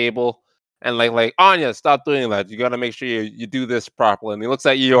at the table and like Anya, stop doing that. You gotta make sure you do this properly. And he looks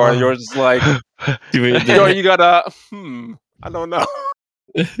at Yor, and Yor's just like Yor, you gotta I don't know.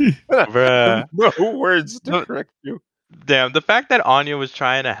 Bruh. No words to No. correct you. Damn, the fact that Anya was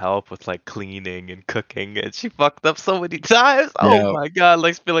trying to help with like cleaning and cooking and she fucked up so many times. Oh Yeah. my god,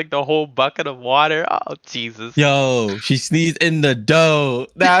 like spilling the whole bucket of water. Oh Jesus. Yo, she sneezed in the dough.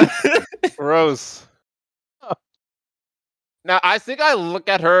 That Gross. Now I think I look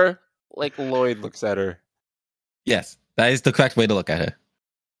at her like Lloyd looks at her. yes, that is the correct way to look at her.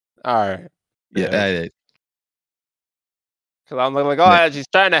 All right. Yeah, that is. Because I'm like, oh, yeah, she's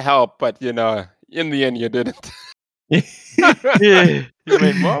trying to help, but in the end, you didn't. Yeah, you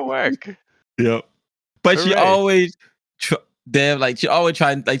made more work. Yep. But she Hooray. always there, like she always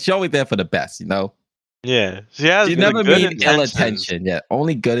trying, like she always there for the best, Yeah, she has She the never good mean ill intentions. attention. Yeah,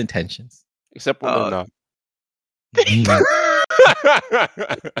 only good intentions. Except when Oh. they're not.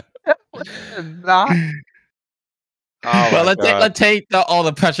 Not. Oh Well, my let's God. take all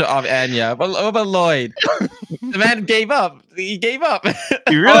the pressure off Anya. But what about Lloyd? The man gave up. He gave up. You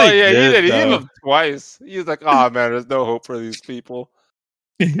Oh really yeah, he did. He though. gave up twice. He was like, "Oh man, there's no hope for these people."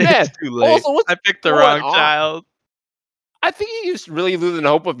 Man, It's too late. also, what's I picked the going wrong on? child. I think he's really losing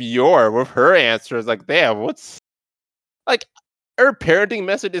hope of Yor with her answers. Like, damn, what's like her parenting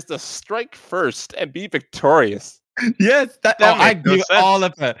message is to strike first and be victorious. Yes, That I makes no give sense. all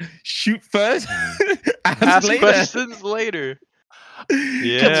of her. Shoot first, ask Ask later. questions later.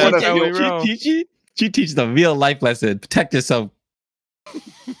 Yeah, What a Kelly feel- Rowe. She teaches a real life lesson. Protect yourself.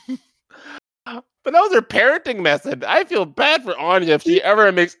 But that was her parenting method. I feel bad for Anya if she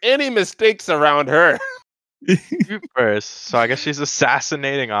ever makes any mistakes around her. Shoot first. So I guess she's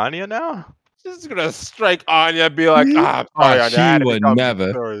assassinating Anya now? She's just gonna strike Anya and be like, I'm sorry, Anya. She I had to would become never.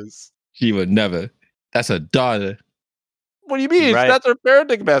 victorious. She would never. That's her daughter. What do you mean? Right. That's her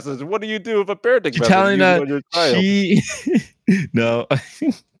parenting message. What do you do with a parenting She's message? telling Use it her on your child. she no.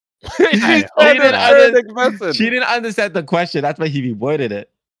 She I said hope her not. parenting message. She didn't understand the question. That's why he reworded it.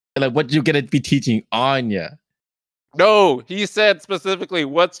 Like, what you gonna be teaching Anya? No, he said specifically,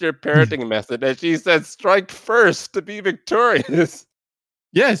 "What's your parenting method?" And she said, "Strike first to be victorious."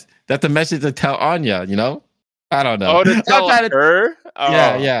 Yes, that's a message to tell Anya. You know, I don't know. Oh, to I'm tell trying to- her?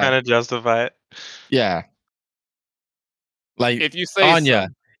 Yeah, Oh. yeah, Kind of justify it. yeah. Like If you say Anya,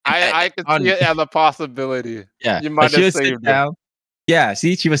 so. I can see Anya. it as a possibility. Yeah, You like, might she have would sit saved her. down. Yeah,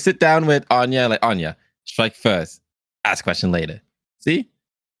 see, she would sit down with Anya, like Anya, strike first, ask question later. See,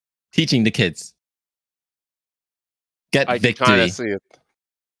 teaching the kids get I can kind victory. of see it.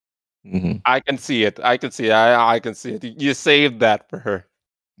 Mhm. I can see it. I can see it. I can see it. You saved that for her.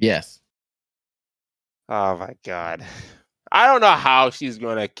 Yes, Oh my god. I don't know how she's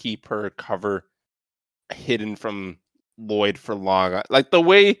gonna keep her cover hidden from Lloyd for long. Like the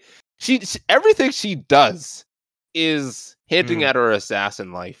way she everything she does is hinting at her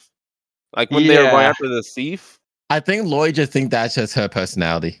assassin life. Like when they were going Yeah. after the thief. I think Lloyd just think that's just her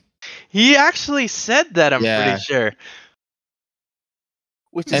personality. He actually said that, I'm Yeah. pretty sure.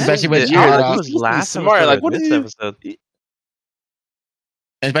 Which And is especially when weird. she Like, hard you're off- was supposed to be last smart. episode Like or what this did you episode?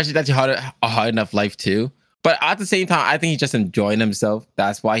 Especially that she had a hard enough life too. But at the same time, I think he's just enjoying himself.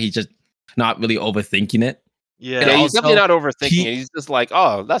 That's why he's just not really overthinking it. Yeah. Yeah, he's also, definitely not overthinking he- it. He's just like,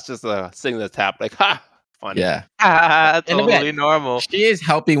 oh, that's just a thing that's happened. Like, ha, funny. Yeah, Totally In a way, normal. she is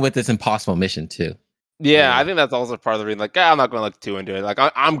helping with this impossible mission too. Yeah, I Yeah. think that's also part of the reason. Like, I'm not going to look too into it. Like,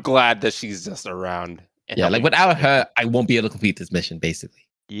 I'm glad that she's just around. and Yeah, like helping without people. her, I won't be able to complete this mission. Basically,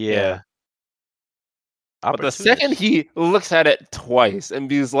 Yeah. But the second he looks at it twice and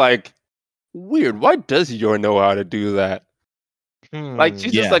he's like, weird, why does Yor know how to do that? Like,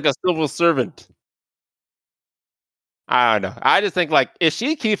 she's Yeah. just like a civil servant. I don't know. I just think, like, if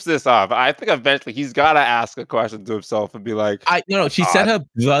she keeps this up, I think eventually he's got to ask a question to himself and be like, no. She said her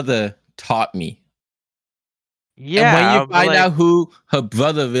brother taught me. Yeah. And when you but, find like, out who her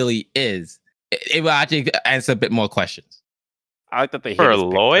brother really is, it will actually answer a bit more questions. I like that they hit for his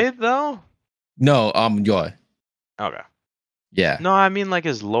picture. Lloyd though? No, Joy. Okay. Yeah. No, I mean, like,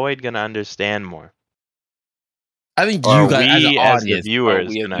 is Lloyd gonna understand more? I think Or you guys as an we as the audience, viewers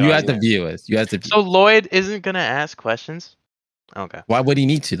we as gonna the you as the understand? viewers, you as the So Lloyd isn't gonna ask questions? Okay. why would he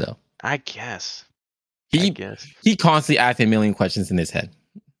need to though? I guess. I He guess. he constantly asks a million questions in his head.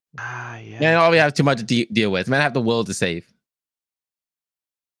 Ah, yeah. Man, all we have too much to deal with. Man, I have the world to save.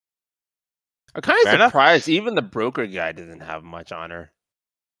 I'm kind Fair of enough. surprised even the broker guy doesn't have much on her.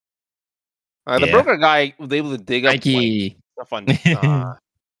 The Yeah. broker guy was able to dig up like, Mikey, stuff on.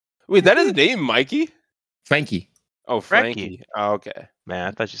 Wait, that is his name, Mikey? Frankie. Oh, Frankie. Frankie. Oh, okay. Man,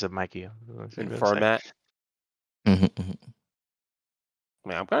 I thought you said Mikey. In format. Mhm, mhm.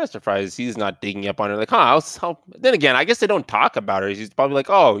 Man, I'm kind of surprised he's not digging up on her. Like, how? Then again, I guess they don't talk about her. He's probably like,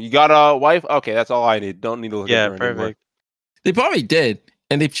 oh, you got a wife? Okay, that's all I need. Don't need to look Yeah, at her anymore. perfect. They probably did,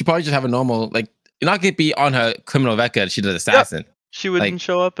 and they should probably just have a normal like. You're not gonna be on her criminal record. She's an assassin. She wouldn't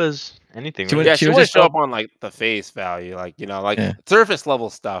show up as anything. She Really. Yeah, She she would would just show show up on like the face value, like like Yeah. surface level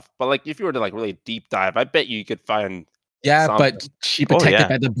stuff. But like if you were to like really deep dive, I bet you could find. Yeah, something. but she Oh, protected yeah.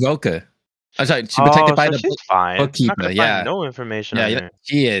 by the broker. I'm sorry, she protected by so the she's fine. You're not bookkeeper, gonna yeah. find no information yeah, on yeah, her.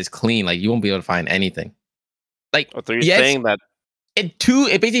 she is clean. Like you won't be able to find anything. Like Oh, so you're yes, saying that it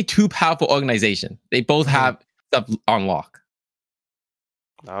basically two powerful organization. They both have stuff on lock.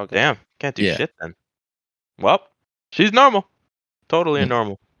 okay. Damn, can't do Yeah. shit then. Well, she's normal. Totally Mm.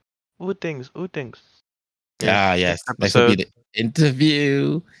 normal. Ooh things. Ah, yes. This will be episode. the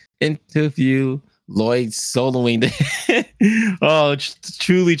interview. Lloyd soloing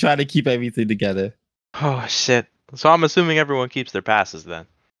truly trying to keep everything together. Oh shit. So I'm assuming everyone keeps their passes then.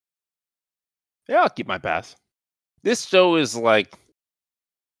 Yeah, I'll keep my pass. This show is like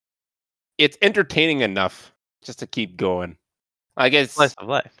it's entertaining enough just to keep going. I guess Slice of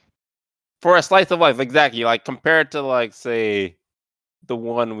life. for a slice of life, exactly. Like compared to like say the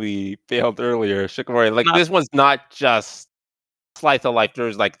one we failed earlier, Shikimori. Like Not- this one's not just slice of life.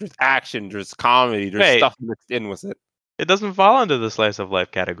 There's action, there's comedy, there's Wait. stuff mixed in with it. It doesn't fall under the slice of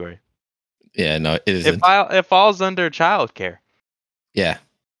life category. Yeah, no, it It, isn't. it falls under childcare. Yeah.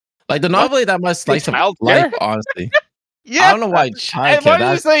 Like, the novel ain't that much slice of Childcare? life, honestly. Yeah, I don't know why Hey, childcare. why did you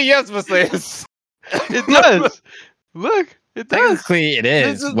That's say yes, Macias? it does. Look, it does. technically it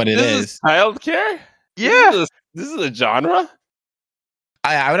is what it is. Childcare? Yeah. This is a genre?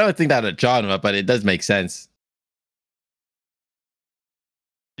 I don't think that a genre, but it does make sense.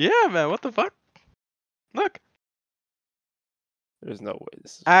 Yeah, man. What the fuck? Look, There's no way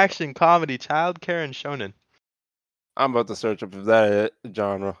this is action, comedy, childcare, and shonen. I'm about to search up if that is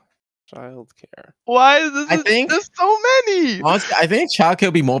genre. Childcare. Why is this? I think- there's so many. Honestly, I think childcare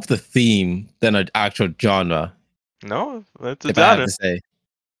would be more of the theme than an actual genre, No, that's a if I have genre. to say.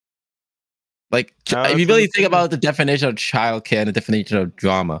 Like, No, if you it's really a think about the definition of childcare and the definition of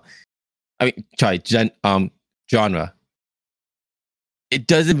drama, I mean, sorry, genre, it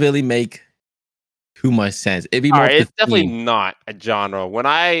doesn't really make too much sense. It'd be All more right, of it's the definitely theme. not a genre. When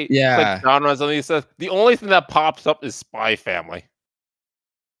I Yeah. click genre on something, it says the only thing that pops up is Spy Family.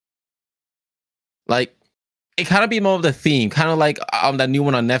 Like, it kind of be more of the theme, kind of like that new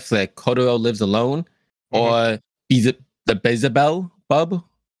one on Netflix, Kotaro Lives Alone, or the Bezabel Bub.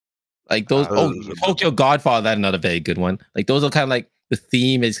 Like those. Tokyo Godfather, that's another very good one. Like, those are kind of like the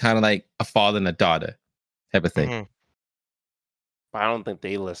theme is kind of like a father and a daughter type of thing. Mhm. But I don't think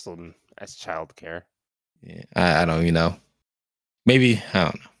they list them as childcare. Yeah, I don't even know. Maybe I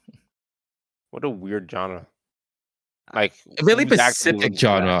don't know. What a weird genre. Like A really who's actually specific looking for that?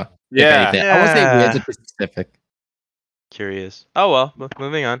 genre. if Yeah. anything. I won't say weird, Yeah. it's specific. Curious. Oh well.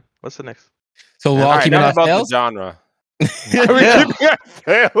 Moving on. What's the next? So we're Yeah. all Alright, keeping enough our about tails. the genre. Are we Yeah. keeping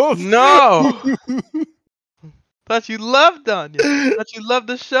our tails? No. Thought you loved Anya. Thought you loved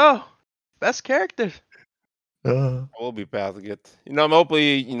the show. Best characters. We'll be passing it.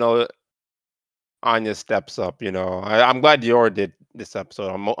 Hopefully, Anya steps up. I'm glad Dior did this episode.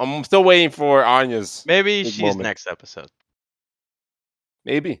 I'm still waiting for Anya's. Maybe Big she's moment. next episode.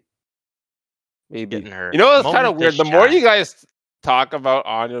 Maybe. Getting her. It's kind moment of to weird. The more shine. you guys talk about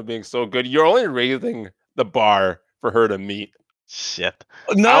Anya being so good, you're only raising the bar for her to meet. Shit.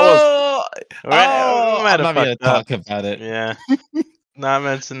 No. We might I'm have not gonna fucked up. talk about it. Yeah. Not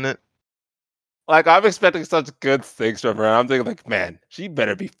mentioning it. Like, I'm expecting such good things from her. I'm thinking, like, man, she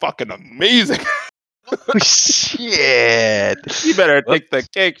better be fucking amazing. Shit. She better take the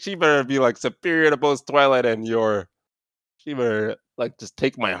cake. She better be like superior to both Twilight and Yor. She better like just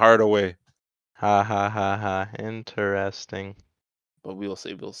take my heart away. Ha ha ha ha. Interesting. But we'll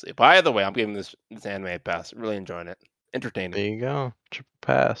see. We'll see. By the way, I'm giving this anime a pass. Really enjoying it. Entertaining. There you go. Triple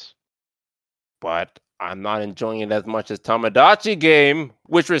pass. But I'm not enjoying it as much as Tamagotchi Game,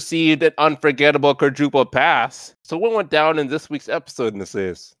 which received an unforgettable quadruple pass. So what went down in this week's episode,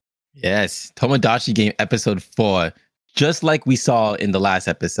 Nasis? Yes, Tomodachi Game episode 4. Just like we saw in the last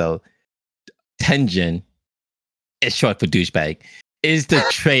episode, Tenjin, it's short for douchebag, is the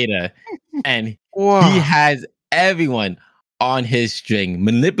traitor, and he has everyone on his string,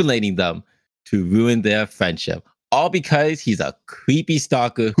 manipulating them to ruin their friendship. All because he's a creepy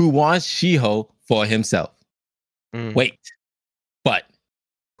stalker who wants Shiho for himself. Mm. Wait, but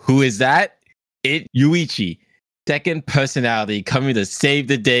who is that? It's Yuichi, second personality coming to save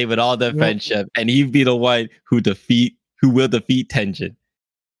the day with all their friendship, and he'd be the one who will defeat Tenjin.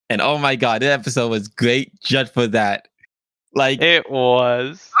 And oh my god, this episode was great just for that. Like, It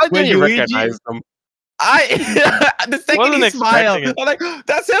was. I When didn't Luigi- recognize them. the second Wasn't he smiled, expecting it. I'm like,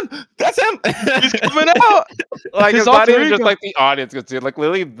 that's him. That's him. He's coming out. Like, His it's not alter even just ego. like the audience can see it. Like,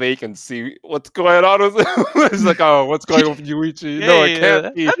 literally, they can see what's going on with him. It's like, oh, what's going on with Yuichi? No, it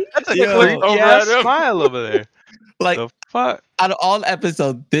can't be. That's a Yo. creepy Over ass at him. smile over there. Like, The fuck? out of all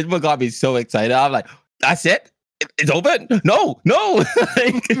episodes, this one got me so excited. I'm like, that's it? It's over? No.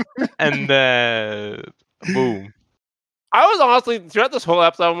 Like, And then boom. I was honestly, throughout this whole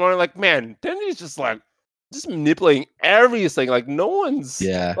episode, I'm wondering, like, man, Tenji's just manipulating everything. Like, no one's,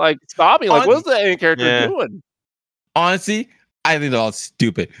 Yeah. like, stopping. Like, On- what's the main character Yeah. doing? honestly, I think they're all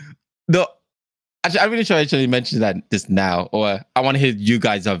stupid. No, actually, I'm really sure I should mention that just now, or I want to hear you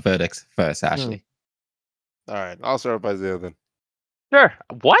guys' verdicts first, actually. All right, I'll start by Isaiah then. Sure.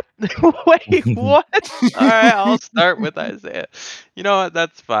 What? Wait, what? All right, I'll start with Isaiah. You know what?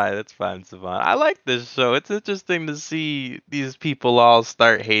 That's fine. That's fine, Savon. I like this show. It's interesting to see these people all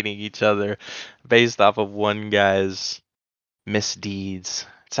start hating each other based off of one guy's misdeeds.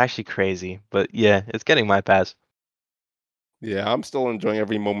 It's actually crazy, but yeah, it's getting my pass. Yeah, I'm still enjoying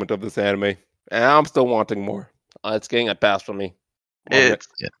every moment of this anime, and I'm still wanting more. It's getting a pass from me. Loving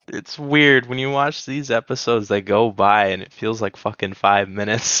it. It's weird when you watch these episodes. They go by and it feels like fucking 5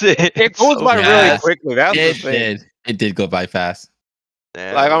 minutes. It goes by really fast. quickly. That's the It thing. did. It did go by fast.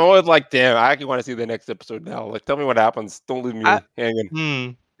 Like, I'm always like, damn, I actually want to see the next episode now. Like, tell me what happens. Don't leave me I-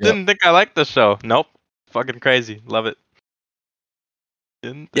 hanging. Didn't think I liked the show. Nope. Fucking crazy. Love it.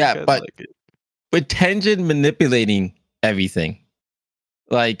 Didn't think Yeah, I'd but like it. with Tenjin manipulating everything,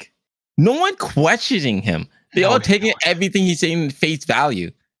 like no one questioning him. They all No, taking everything he's saying at face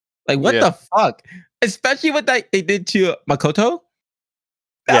value. Like what Yeah. the fuck? Especially what they did to Makoto.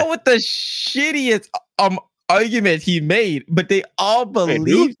 That Yeah. was the shittiest argument he made, but they all who?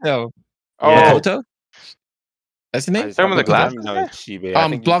 believed him. Oh, Yeah. Makoto? That's the I name? just Talking about the I glasses don't know guy? it's Shibe. I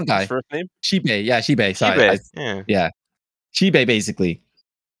think blonde his guy. first name. Shibe. Yeah, Shibe. Sorry. Shibe. Yeah. Shibe, basically.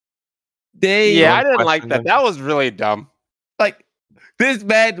 They Yeah, one I didn't like question that. then. That was really dumb. like this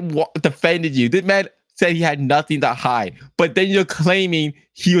man defended you. This man said he had nothing to hide, but then you're claiming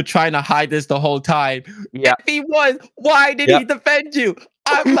he was trying to hide this the whole time. Yeah. If he was, why did he defend you?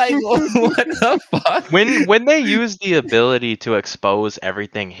 I'm like, what the fuck? When they use the ability to expose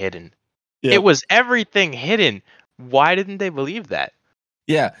everything hidden, Yeah. it was everything hidden. Why didn't they believe that?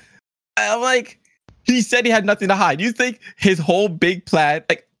 Yeah, I'm like, he said he had nothing to hide. You think his whole big plan?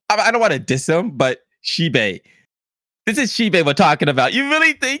 Like, I don't want to diss him, but Shibe. This is Shibe we're talking about. You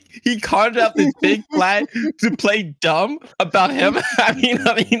really think he conjured up this big plan to play dumb about him having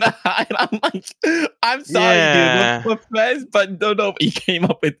nothing to hide? I'm like, I'm sorry, Yeah. dude. We're friends, but no, he came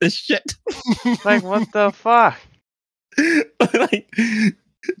up with this shit. Like, what the fuck? Like,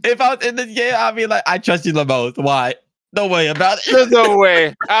 if I was in this game, I'd be like, I trust you the most. Why? No way about it. There's no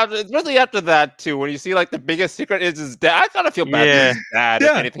way. Especially after that too, when you see like the biggest secret is his dad. I kind of feel bad Yeah. for his dad.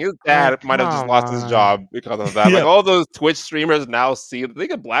 Yeah. If anything, his dad might have just come lost his on. job because of that. Yeah. Like all those Twitch streamers now see they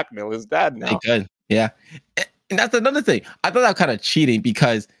can blackmail his dad now. They could, yeah. And that's another thing. I thought that was kind of cheating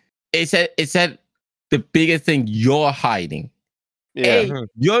because it said the biggest thing you're hiding. Yeah. A,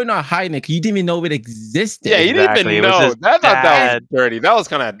 you're not hiding it 'cause you didn't even know it existed. Yeah, you didn't Exactly. It even was know. his That thought that dad. was dirty. That was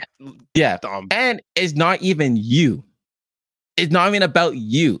kind of Yeah. dumb. And it's not even you. It's not even about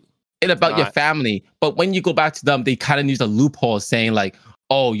you. It's about your not. family. But when you go back to them, they kind of use a loophole saying like,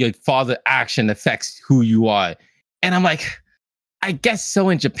 oh, your father's action affects who you are. And I'm like, I guess so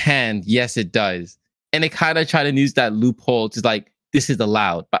in Japan. Yes, it does. And they kind of try to use that loophole to like, this is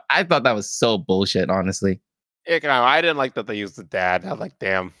allowed. But I thought that was so bullshit, honestly. I didn't like that they used the dad. I was like,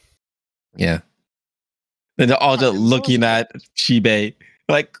 damn. Yeah. Then they're all just looking at Shibe.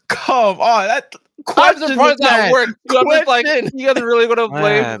 Like, come on. That I'm question surprised this man. that worked. I'm just like, Question. you guys are really gonna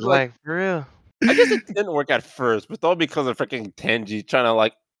blame. Man, Like, like, for real. I guess it didn't work at first, but all because of freaking Tenji trying to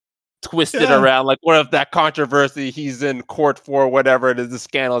like twist it Yeah. around. Like, what if that controversy he's in court for, whatever it is, the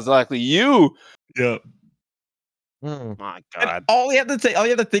scandal is actually you? Yeah. Hmm. My And God. all you have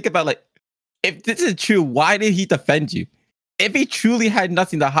to think about, like, if this is true, why did he defend you? If he truly had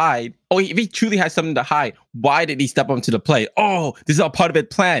nothing to hide, or if he truly had something to hide, why did he step onto the plate? Oh, this is all part of his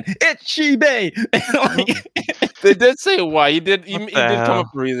plan. It's Shibe. Like, They did say why. He did. He What did the come hell? up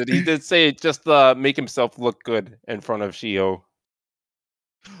with a reason. He did say it just make himself look good in front of Shio.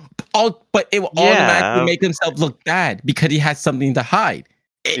 but it will Yeah. automatically make himself look bad because he has something to hide.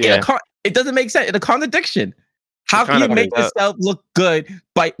 Yeah. It doesn't make sense. It's a contradiction. How can kinda you make does. yourself look good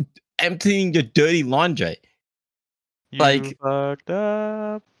by emptying your dirty laundry? Like- You fucked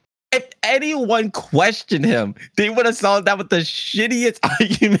up. If anyone questioned him, they would have solved that with the shittiest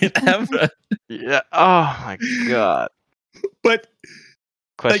argument ever. Yeah. Oh my god. But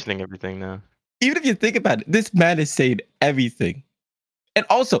Questioning everything now. even if you think about it, this man is saying everything. And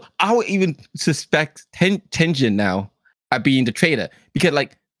also, I would even suspect Tenjin now at being the traitor because,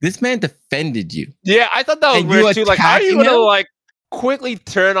 like, this man defended you. Yeah, I thought that was And you weird too. Like, how are you attacking gonna him? like quickly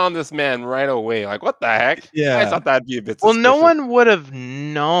turn on this man right away? Like, what the heck? I Yeah. thought that'd be a bit. Well, no suspicious. one would have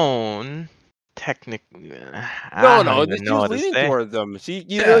known. Technically, No, even she know was what to leaning say. towards them. She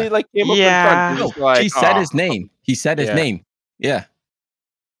Yeah. really like came up in Yeah. front. She No, was like, he said "Oh, his name. He said his Yeah. name. Yeah.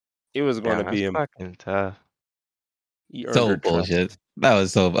 It was going Damn, to be that's him. fucking tough. He earned So her trust. bullshit. That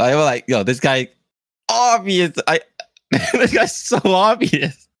was so. I was like, yo, this guy, obvious. This guy's so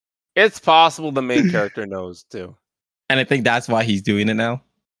obvious. It's possible the main character knows too. And I think that's why he's doing it now.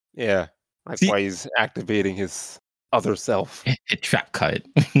 Yeah, like See- why he's activating his other self. A trap card.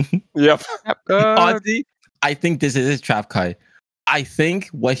 Yep. Honestly, I think this is his trap card. I think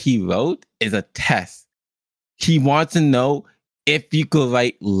what he wrote is a test. He wants to know if you could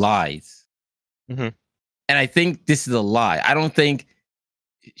write lies. Mhm. And I think this is a lie. I don't think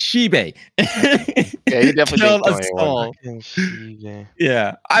Shibe Yeah, he definitely killed didn't kill us anyone. all. Fucking Shibe.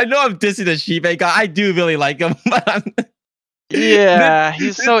 Yeah, I know I'm dissing the Shibe guy. I do really like him, but Yeah,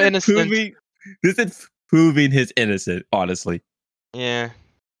 he's so is innocent. This is proving his innocent, honestly. Yeah.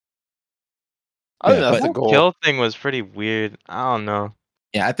 I think Yeah, that's but- the goal. Kill thing was pretty weird. I don't know.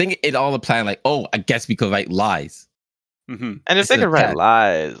 Yeah, I think it all a plan. Like, oh, I guess we could write lies. Hmm. And if they Instead can of write cat.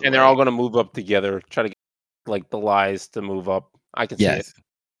 lies, And they're all going to move up together, try to get like the lies to move up. I can see it. Yes.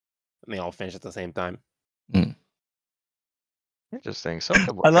 And they all finish at the same time. interesting. So it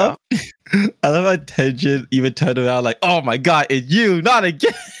could work I love, out. I love how Tenjin even turned around like, "Oh my god, it's you, not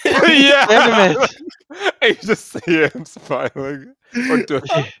again." Yeah. Damn it. I just see him smiling. Or doing.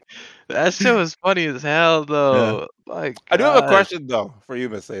 That shit was funny as hell, though. My I do have a God. question though for you,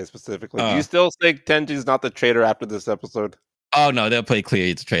 Miss A, specifically. Do you still think Tenji's not the traitor after this episode? Oh no, they'll play clear.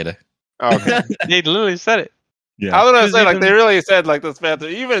 It's a traitor. Oh, okay. They literally said it. Yeah. I was gonna Because say, like, they even- really said, like, this man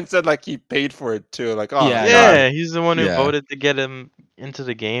even said, like, he paid for it too. Like, oh, Yeah, my Yeah, God. he's the one who Yeah. voted to get him into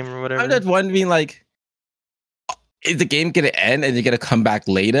the game or whatever. I'm just wondering, like, is the game gonna end and they're gonna come back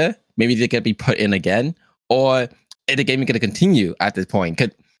later? Maybe they're gonna be put in again, or is the game gonna continue at this point? Cause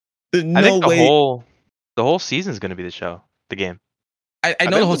there's I no think way. the whole season's gonna be the show, the game. I know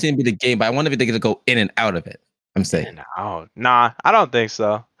think the whole the- season be the game, but I wonder if they're gonna go in and out of it. I'm saying. And out. Nah, I don't think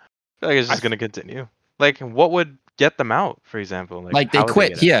so. I feel like it's just gonna continue. Like, what would get them out, for example? Like they how would quit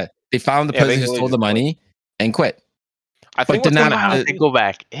get out? here. They found the Yeah, they person who literally stole the just quit. money and quit. I think But what's then gonna now- How happen would they go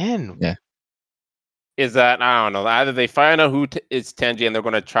back in? Yeah. is that, I don't know, either they find out who is Tenji and they're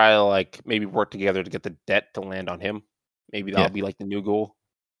gonna try to, like, maybe work together to get the debt to land on him. Maybe that'll Yeah. be, like, the new goal.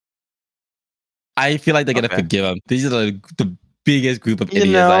 I feel like they're gonna Okay. forgive them. These are the biggest group of You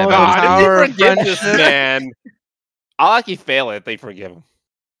idiots know, I've the ever God, power if of they forgive this friendship. man, I'll actually fail it if they forgive him.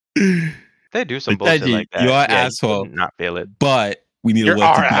 seen. If they do some Like, bullshit Tenji, like that. you're an yeah, you asshole. couldn't not fail it. But we need to You're work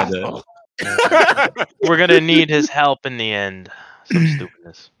our together. asshole. We're gonna need his help in the end. Some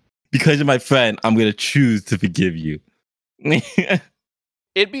stupidness. Because you're my friend, I'm gonna choose to forgive you.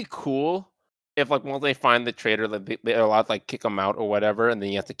 It'd be cool if, like, once they find the traitor, like, they're allowed to, like, kick him out or whatever, and then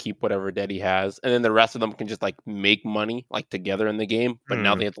he has to keep whatever debt he has, and then the rest of them can just, like, make money, like, together in the game. But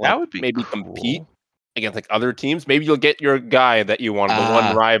now they have to, That like, would be maybe cool. compete against, like, other teams. Maybe you'll get your guy that you want, the Ah.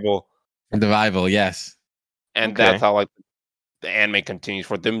 one rival, The rival, yes. and Okay. that's how, like, the anime continues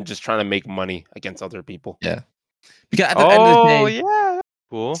for them just trying to make money against other people. Because at the end of the Oh day, yeah, that's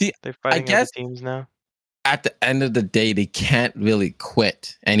cool. See, They're fighting guess- other teams now. at the end of the day, they can't really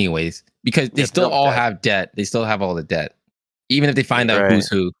quit anyways. Because they Yeah, still no all debt. have debt. They still have all the debt. Even if they find out Right. who's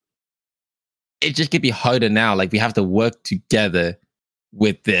who. It just could be harder now. Like we have to work together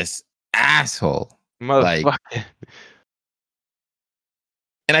with this asshole. Motherfucker.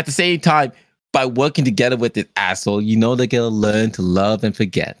 And at the same time, by working together with this asshole, you know they're gonna learn to love and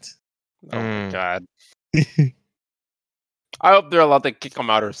forget. Oh my Mm. god. I hope they're allowed to kick him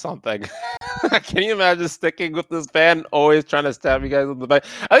out or something. Can you imagine sticking with this fan, always trying to stab you guys in the back?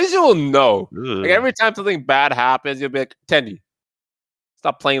 At least you will know. Like Ugh. every time something bad happens, you'll be like, Tendy,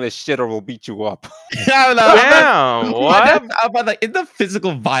 stop playing this shit or we'll beat you up. I'm not- Damn, what? I'm like, it's the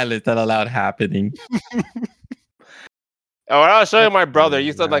physical violence that allowed happening. And when I was showing my brother, really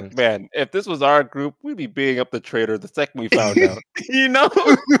you said, like, nice. man, if this was our group, we'd be beating up the traitor the second we found out. You know?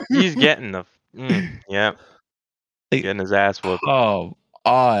 He's getting the yeah, Like- getting his ass whooped. Oh,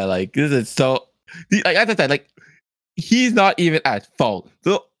 like this is so. Like as I said, like he's not even at fault.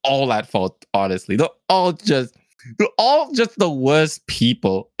 They're all at fault. Honestly, they're all just the worst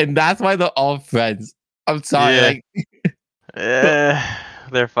people, and that's why they're all friends. I'm sorry. Yeah.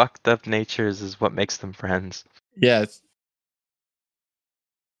 Like Their fucked up natures is what makes them friends. yes,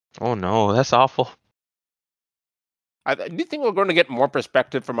 Oh no, that's awful. Do you think we're going to get more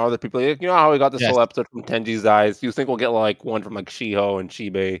perspective from other people? Like, you know how we got this Yes. whole episode from Tenji's eyes? Do you think we'll get like one from like Shiho and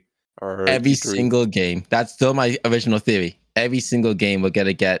Shibe or every Chitari? single game. That's still my original theory. Every single game we're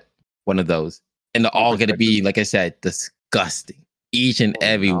gonna get one of those, and they're all gonna be, like I said, disgusting. Each and Oh,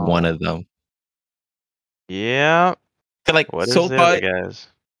 every one no. of them. Yeah. 'Cause, like What is so the far, other guys?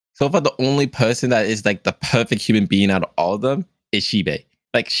 the only person that is like the perfect human being out of all of them is Shibe.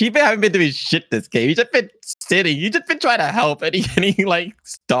 Like Shibe haven't been doing shit this game. He's just been sitting. He's just been trying to help, and he's getting like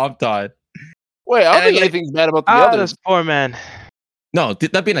stomped on. Wait, I don't And, think like- anything's bad about the Ah, others. this poor man. No,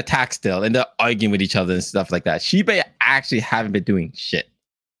 they're being attacked still, and they're arguing with each other and stuff like that. Shibe actually haven't been doing shit.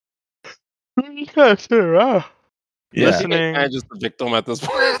 Yeah. Yeah, Listen. Shibe's kind of just a victim at this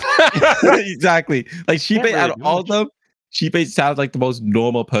point. exactly. Like Shibe, really out of do all much. of them, Shibe sounds like the most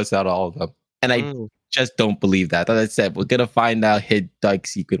normal person out of all of them, and I Mm. just don't believe that. As I said, we're gonna find out his dark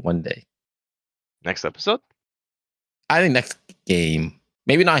secret one day. Next episode? I think next game,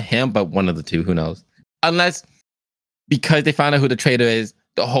 maybe not him, but one of the two. Who knows? Unless because they found out who the traitor is,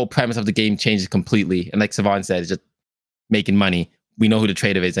 the whole premise of the game changes completely. And like Savon said, it's just making money. We know who the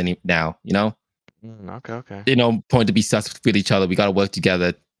traitor is now. You know, Okay. they no point to be sus with each other. We got to work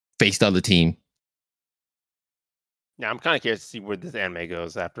together, face the other team. Yeah, I'm kind of curious to see where this anime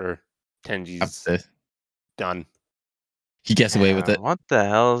goes after Tenji's done. He gets away with it. What the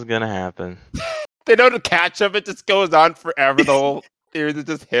hell is gonna happen? They don't catch him. It just goes on forever. The whole series is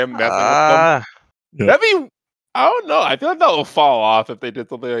just him messing with them. Ah, Yeah. That'd be. I don't know. I feel like that will fall off if they did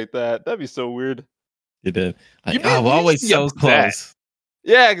something like that. That'd be so weird. He did. You'd Like, be- we're you'd always be so upset. close.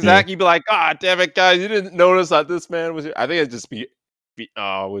 Yeah, exactly. You'd be like, God damn it, guys! You didn't notice that this man was here. I think it'd just be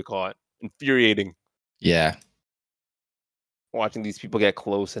what we call it, infuriating. Yeah. Watching these people get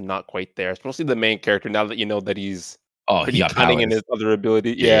close and not quite there, especially the main character. Now that you know that he's Oh, pretty he got cunning in powers. his other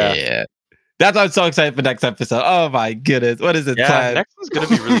ability. Yeah. That's why I'm so excited for next episode. Oh my goodness. What is it? yeah. plan? Next one's gonna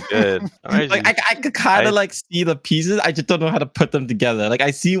be really good. Like I could kind I- of like see the pieces. I just don't know how to put them together. Like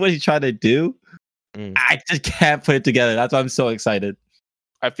I see what he's trying to do. Mm. I just can't put it together. That's why I'm so excited.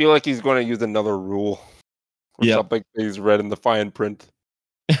 I feel like he's going to use another rule or Yep. something he's read in the fine print.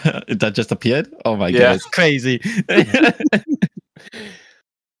 That just appeared. Oh my Yeah. goodness, crazy.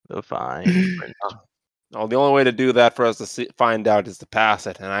 The fine. Oh, the only way to do that for us to find out is to pass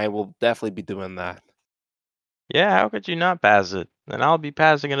it, and I will definitely be doing that. Yeah, how could you not pass it? And I'll be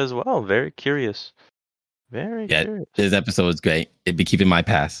passing it as well. Very curious. Very Yeah. curious. This episode was great. It'd be keeping my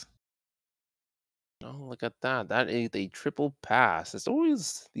pass. Oh, look at that. That is a triple pass. It's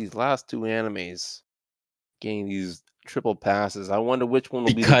always these last two animes getting these triple passes. I wonder which one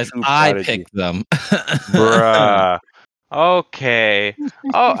will Because be the true I strategy. picked them. Bruh. Okay.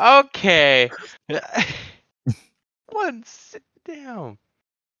 Oh, okay. One, sit down.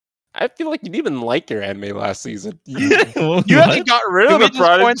 I feel like you didn't even like your anime last season. You What? actually got rid Can of we the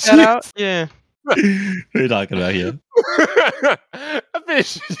just point that prodigy. out? Yeah. What are you talking about here? I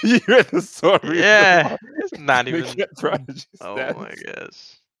finished you read the story. Yeah. It's not even. Prodigy Oh status. my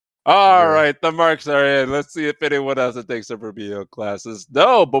gosh. All Yeah. right, the marks are in. Let's see if anyone else that takes some Rubio classes.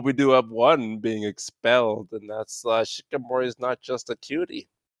 No, but we do have one being expelled, and that's Shikamori is not just a cutie.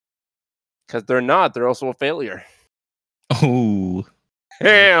 Because they're not. They're also a failure. Oh,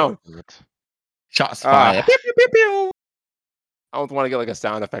 Damn. shots Ah. fired. Pew, pew, pew, pew. I almost want to get like a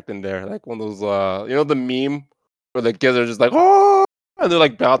sound effect in there. Like one of those, the meme where the kids are just like, oh, and they're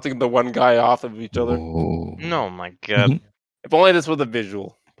like bouncing the one guy off of each other. Oh. No, my God. Mhm. If only this was a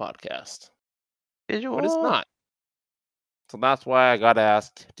visual podcast. Visual. But it's not. So that's why I got to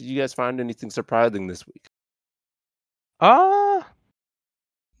ask, did you guys find anything surprising this week? Ah.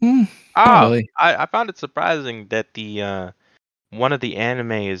 Hmm, Ah, not really. I found it surprising that the one of the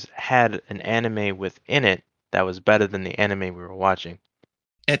animes had an anime within it that was better than the anime we were watching.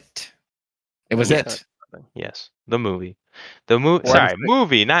 It was Yeah. it. Yes, the movie. The movie. What Sorry, is it?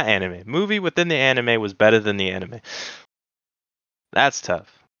 movie, not anime. Movie within the anime was better than the anime. That's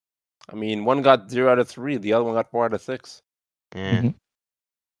tough. I mean, one got 0 out of 3, the other one got 4 out of 6. Yeah. Mhm.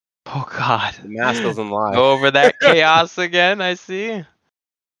 Oh God. The math doesn't lie. Go over that chaos again. I see.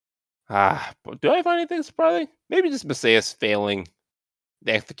 But do I find anything surprising? Maybe just Messias failing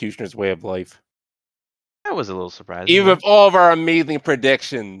the executioner's way of life. That was a little surprising. Even with all of our amazing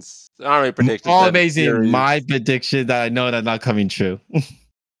predictions. Not really predictions. All but amazing. theories. My prediction that I know that not coming true. You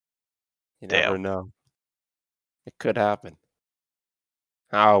never Damn. know. It could happen.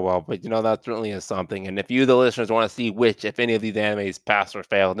 Oh, well, but that certainly is something. And if you, the listeners, want to see which, if any of these animes pass or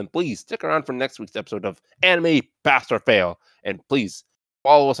fail, then please stick around for next week's episode of Anime Pass or Fail. And please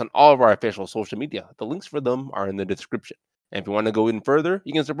follow us on all of our official social media. The links for them are in the description. And if you want to go even further,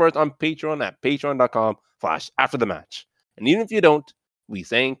 you can support us on Patreon at patreon.com/afterthematch. And even if you don't, we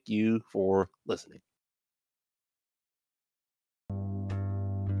thank you for listening.